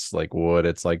experience like what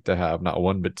it's like to have not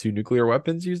one but two nuclear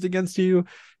weapons used against you,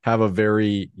 have a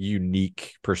very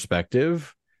unique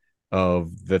perspective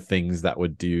of the things that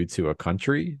would do to a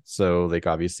country. So like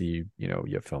obviously, you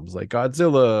have films like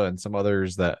Godzilla and some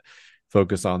others that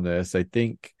focus on this. I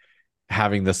think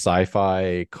having the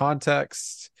sci-fi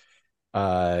context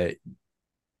uh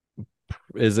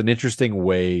is an interesting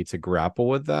way to grapple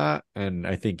with that. And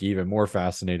I think even more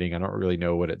fascinating, I don't really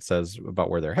know what it says about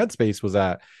where their headspace was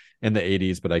at in the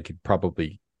 80s, but I could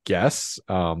probably guess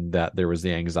that there was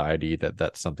the anxiety that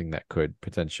that's something that could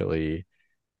potentially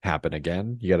happen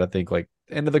again. You got to think like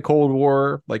end of the Cold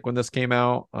War, like when this came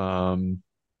out.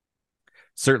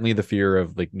 Certainly the fear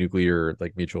of like nuclear,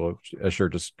 like mutual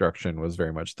assured destruction was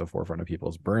very much at the forefront of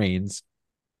people's brains.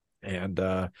 And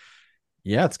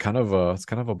yeah, it's kind of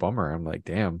a bummer. I'm like,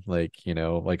 damn, like,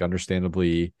 like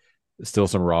understandably still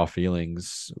some raw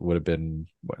feelings would have been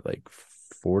what, like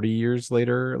 40 years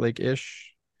later, like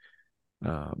ish.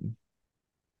 Um,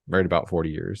 right about 40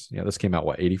 years. Yeah, this came out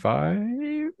what, 85,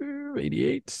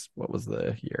 88? What was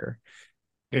the year?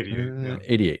 88, yeah.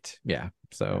 88. Yeah. Yeah.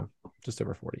 So just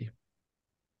over 40.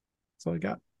 That's all I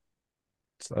got.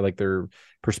 So I like their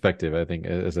perspective, I think,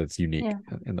 as it's unique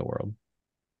Yeah. in the world.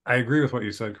 I agree with what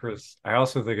you said, Chris. I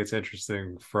also think it's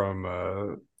interesting from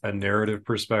a narrative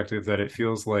perspective that it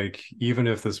feels like even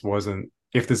if this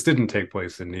didn't take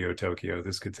place in Neo Tokyo,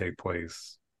 this could take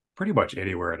place pretty much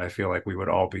anywhere, and I feel like we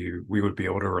would be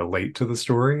able to relate to the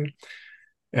story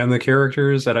and the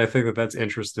characters, and I think that that's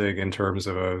interesting in terms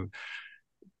of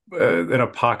an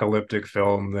apocalyptic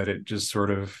film that it just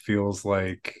sort of feels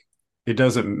like it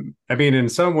doesn't. I mean, in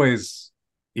some ways,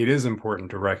 it is important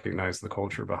to recognize the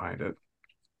culture behind it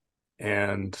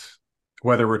and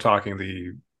whether we're talking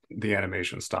the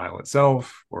animation style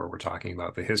itself or we're talking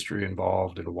about the history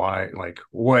involved and why like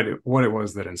what it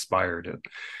was that inspired it.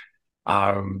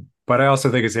 But I also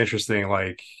think it's interesting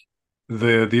like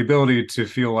the ability to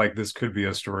feel like this could be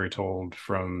a story told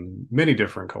from many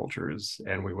different cultures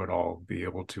and we would all be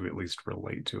able to at least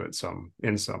relate to it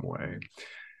in some way.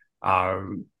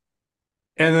 um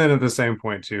and then at the same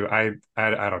point too, I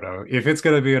don't know if it's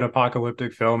going to be an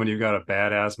apocalyptic film and you got a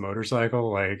badass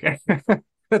motorcycle, like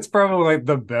that's probably like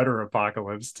the better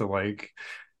apocalypse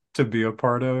to be a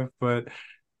part of. But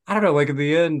I don't know, like at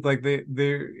the end, like they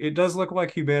it does look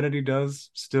like humanity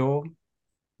does still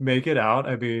make it out.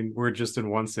 I mean, we're just in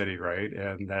one city, right?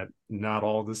 And that not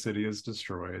all the city is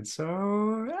destroyed.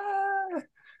 So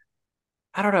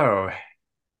I don't know.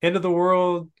 End of the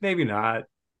world, maybe not,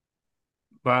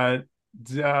 but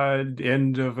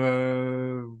end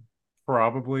of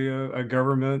probably a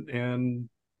government and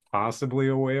possibly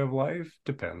a way of life.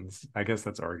 Depends. I guess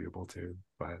that's arguable too.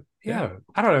 But Yeah. yeah,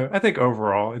 I don't know. I think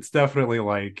overall, it's definitely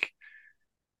like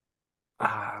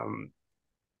um,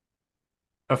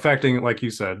 affecting, like you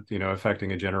said,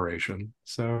 affecting a generation.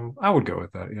 So I would go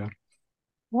with that. Yeah.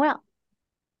 Well,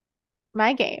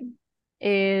 my game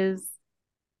is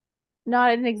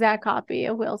not an exact copy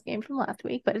of Will's game from last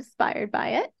week, but inspired by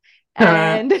it.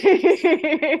 And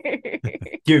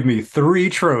Give me three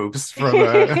tropes from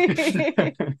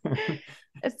it's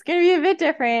gonna be a bit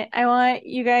different. I want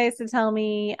you guys to tell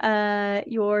me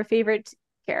your favorite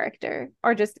character,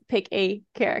 or just pick a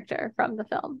character from the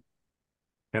film.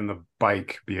 and the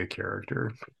bike be a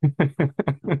character.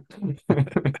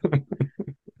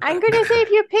 I'm gonna say if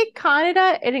you pick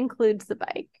Canada, it includes the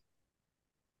bike.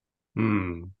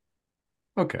 Hmm.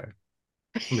 Okay.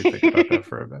 Let me think about that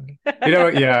for a minute. You know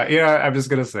what? Yeah, yeah. I'm just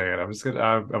gonna say it.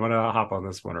 I'm gonna hop on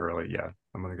this one early. Yeah,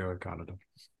 I'm gonna go with Canada.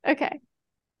 Okay.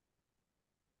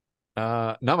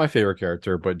 Not my favorite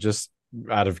character, but just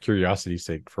out of curiosity's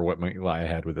sake, for what might lie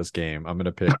ahead with this game, I'm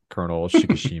gonna pick Colonel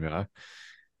Shikishima.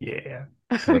 Yeah.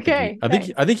 Okay.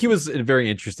 Nice. I think he was a very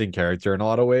interesting character in a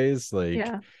lot of ways, like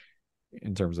Yeah.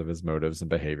 in terms of his motives and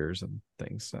behaviors and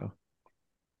things. So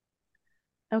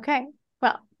Okay.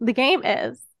 Well, the game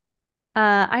is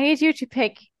I need you to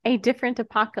pick a different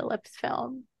apocalypse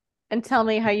film and tell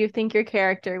me how you think your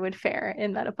character would fare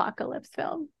in that apocalypse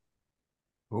film.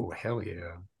 Oh, hell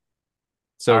yeah.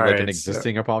 so All like an right. So,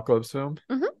 existing apocalypse film.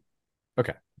 Hmm.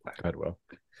 Okay, go ahead, Will.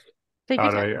 Take your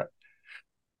oh no, time. yeah.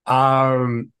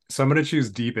 So I'm gonna choose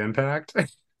Deep Impact.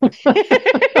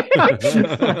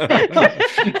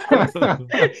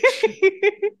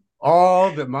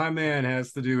 All that my man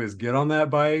has to do is get on that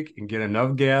bike and get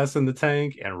enough gas in the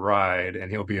tank and ride,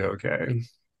 and he'll be okay.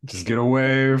 Just get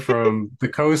away from the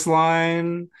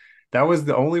coastline. That was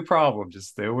the only problem. Just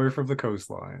stay away from the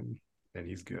coastline, and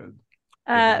he's good.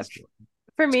 And uh, he's good.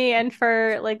 for me and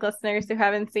for like listeners who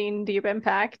haven't seen Deep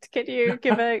Impact, could you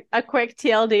give a quick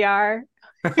TLDR?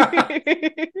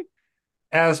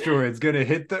 Asteroid's gonna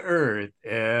hit the Earth,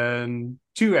 and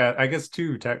two, I guess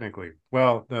two technically.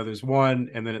 Well, no, there's one,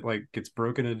 and then it like gets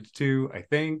broken into two, I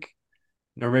think,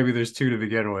 or maybe there's two to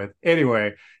begin with.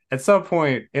 Anyway, at some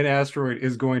point, an asteroid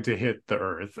is going to hit the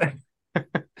Earth,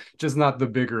 just not the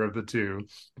bigger of the two,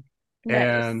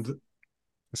 Nice. and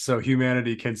so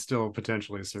humanity can still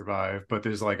potentially survive, but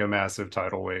there's like a massive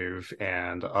tidal wave,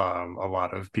 and a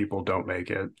lot of people don't make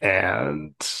it.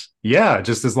 And yeah,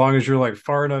 just as long as you're like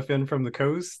far enough in from the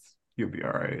coast, you'll be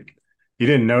all right. You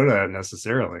didn't know that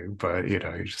necessarily, but you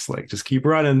know, you're just like, just keep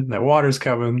running. That water's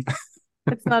coming.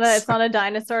 It's not a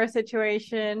dinosaur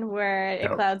situation where it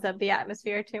No, clouds up the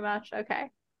atmosphere too much. Okay.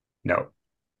 no,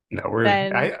 no,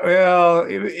 Then well,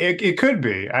 it could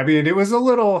be. I mean, it was a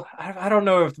little, I don't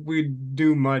know if we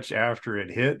do much after it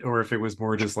hit or if it was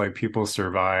more just like people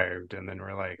survived and then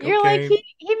we're like, you're like okay,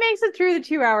 he makes it through the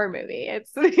 2 hour movie.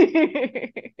 It's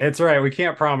it's right. We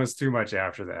can't promise too much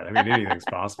after that. I mean, anything's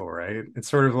possible, right? It's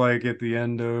sort of like at the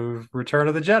end of Return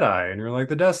of the Jedi, and you're like,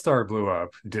 the Death Star blew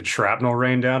up. Did shrapnel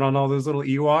rain down on all those little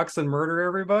Ewoks and murder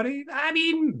everybody? I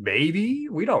mean, maybe.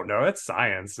 We don't know. It's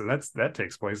science, and that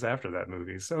takes place after that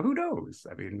movie. So who knows?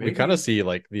 I mean, We kind of maybe. see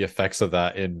like the effects of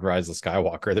that in Rise of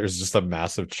Skywalker. There's just a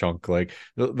massive chunk. Like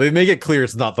they make it clear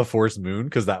it's not the Force Moon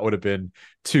because that would have been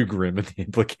too grim in the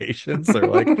implications. They're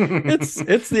like,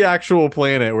 it's the actual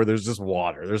planet where there's just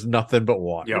water. There's nothing but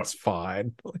water. Yep. It's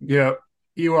fine. Yep.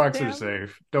 Ewoks are damn.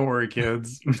 safe. Don't worry,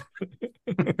 kids.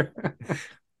 um,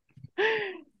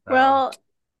 Well,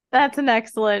 that's an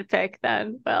excellent pick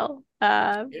then. Well,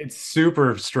 it's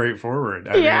super straightforward.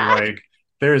 I mean, yeah. like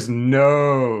there's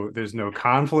no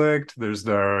conflict. There's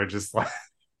no just like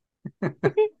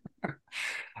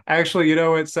actually, you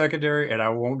know, it's secondary, and I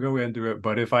won't go into it.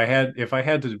 But if I had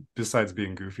to, besides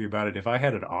being goofy about it, if I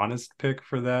had an honest pick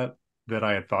for that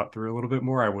I had thought through a little bit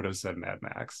more, I would have said Mad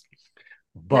Max.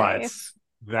 But Nice.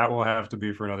 that will have to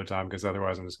be for another time because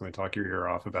otherwise I'm just going to talk your ear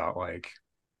off about like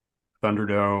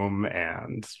Thunderdome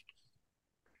and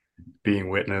being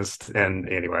witnessed. And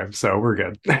anyway, so we're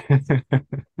good.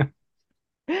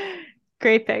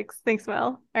 Great picks. Thanks, Will.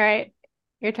 All right.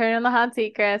 Your turn on the hot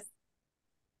seat, Chris.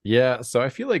 Yeah, so I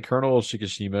feel like Colonel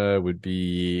Shikishima would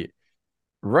be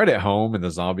right at home in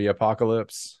the zombie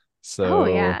apocalypse. Oh So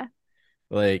yeah.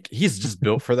 like he's just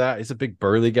built for that. He's a big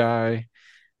burly guy.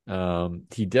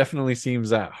 He definitely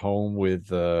seems at home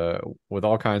with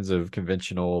all kinds of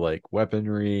conventional like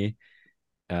weaponry.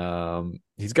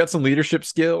 He's got some leadership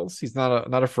skills. He's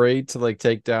not afraid to like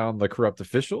take down the corrupt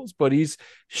officials, but he's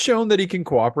shown that he can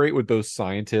cooperate with both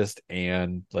scientists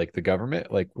and like the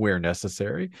government, like where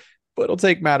necessary. But he'll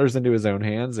take matters into his own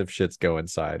hands if shit's going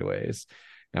sideways.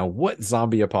 Now, what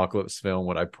zombie apocalypse film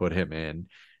would I put him in?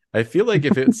 I feel like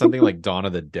if it's something like Dawn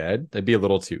of the Dead, that'd be a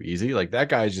little too easy. Like that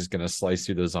guy's just gonna slice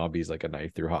through those zombies like a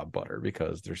knife through hot butter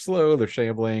because they're slow, they're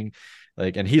shambling,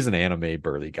 like, and he's an anime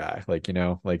burly guy, like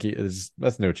like he is.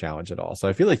 That's no challenge at all. So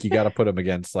I feel like you got to put him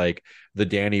against like the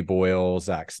Danny Boyle,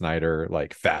 Zack Snyder,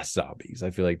 like fast zombies. I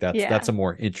feel like that's Yeah. a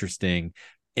more interesting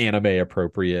anime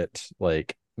appropriate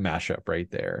like mashup right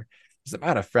there. As a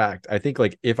matter of fact, I think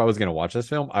like if I was gonna watch this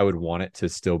film, I would want it to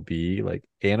still be like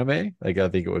anime. Like I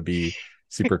think it would be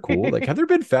super cool. Like, have there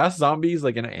been fast zombies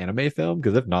like in an anime film?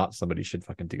 Because if not, somebody should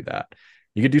fucking do that.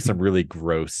 You could do some really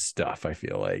gross stuff. I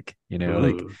feel like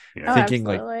like Ooh, Oh, yeah. thinking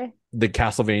like absolutely. the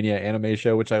Castlevania anime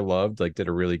show, which I loved, like did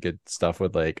a really good stuff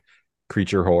with like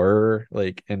creature horror,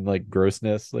 like and like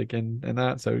grossness, like in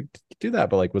that. So do that,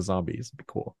 but like with zombies, it'd be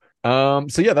cool.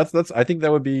 So yeah, that's I think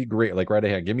that would be great. Like right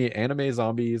ahead, give me anime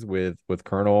zombies with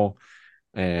Colonel,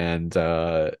 and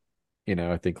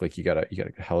I think like you got a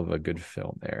hell of a good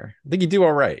film there. I think you do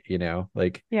all right.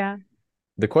 Like Yeah.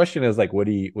 the question is like, would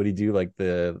he do like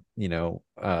the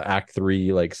Act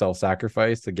 3 like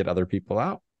self-sacrifice to get other people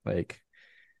out? Like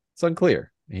it's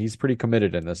unclear. He's pretty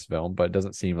committed in this film, but it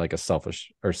doesn't seem like a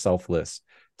selfish or selfless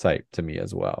type to me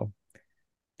as well.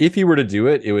 If he were to do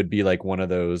it, it would be like one of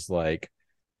those like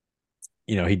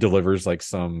he delivers like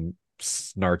some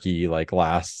snarky like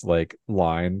last like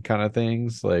line kind of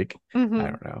things, like I Hmm.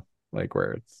 don't know, like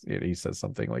where it's he says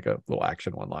something like a little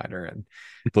action one liner and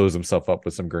blows himself up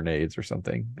with some grenades or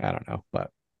something. I don't know, but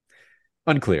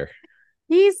unclear.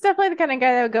 He's definitely the kind of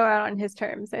guy that would go out on his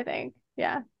terms, I think.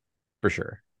 Yeah, for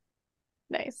sure.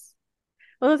 nice.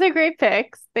 Well, those are great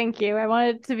picks. Thank you. I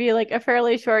wanted it to be like a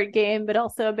fairly short game, but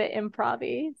also a bit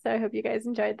improv-y. So I hope you guys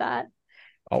enjoyed that.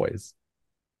 Always.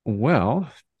 Well,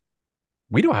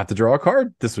 we don't have to draw a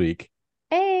card this week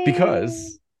Hey.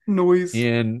 because Noise.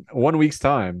 in 1 week's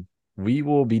time, we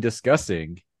will be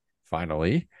discussing,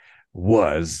 finally,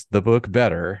 was the book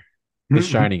better? The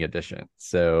Shining edition.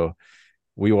 So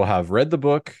we will have read the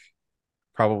book,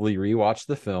 probably rewatch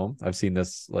the film. I've seen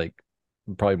this like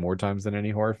probably more times than any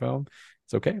horror film.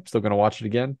 It's okay. I'm still going to watch it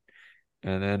again.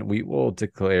 And then we will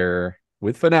declare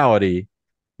with finality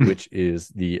which is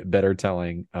the better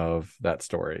telling of that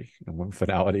story. And when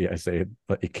finality, I say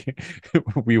like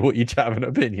we will each have an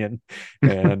opinion,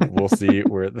 and we'll see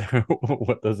where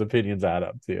what those opinions add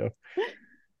up to.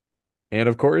 And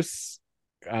of course,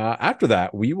 after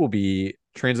that, we will be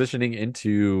transitioning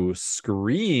into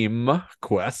Scream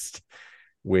Quest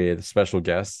with special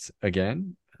guests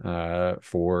again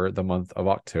for the month of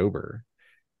October.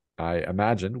 I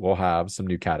imagine we'll have some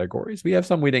new categories. We have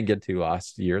some we didn't get to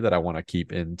last year that I want to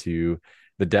keep into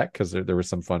the deck because there were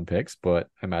some fun picks, but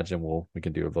I imagine we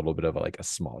can do a little bit of like a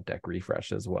small deck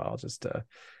refresh as well, just to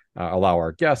allow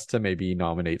our guests to maybe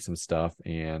nominate some stuff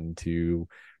and to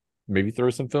maybe throw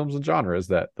some films and genres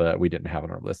that we didn't have on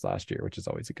our list last year, which is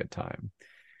always a good time.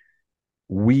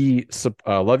 We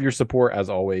love your support as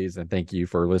always, and thank you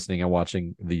for listening and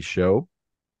watching the show.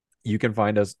 You can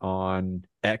find us on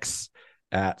X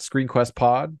at ScreenQuest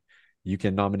Pod. You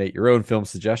can nominate your own film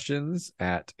suggestions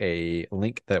at a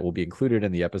link that will be included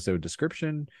in the episode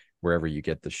description, wherever you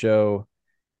get the show.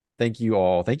 Thank you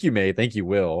all. Thank you, May. Thank you,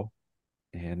 Will.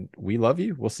 And we love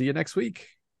you. We'll see you next week.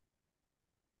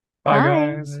 Bye, Bye.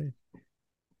 guys.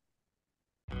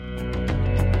 Bye.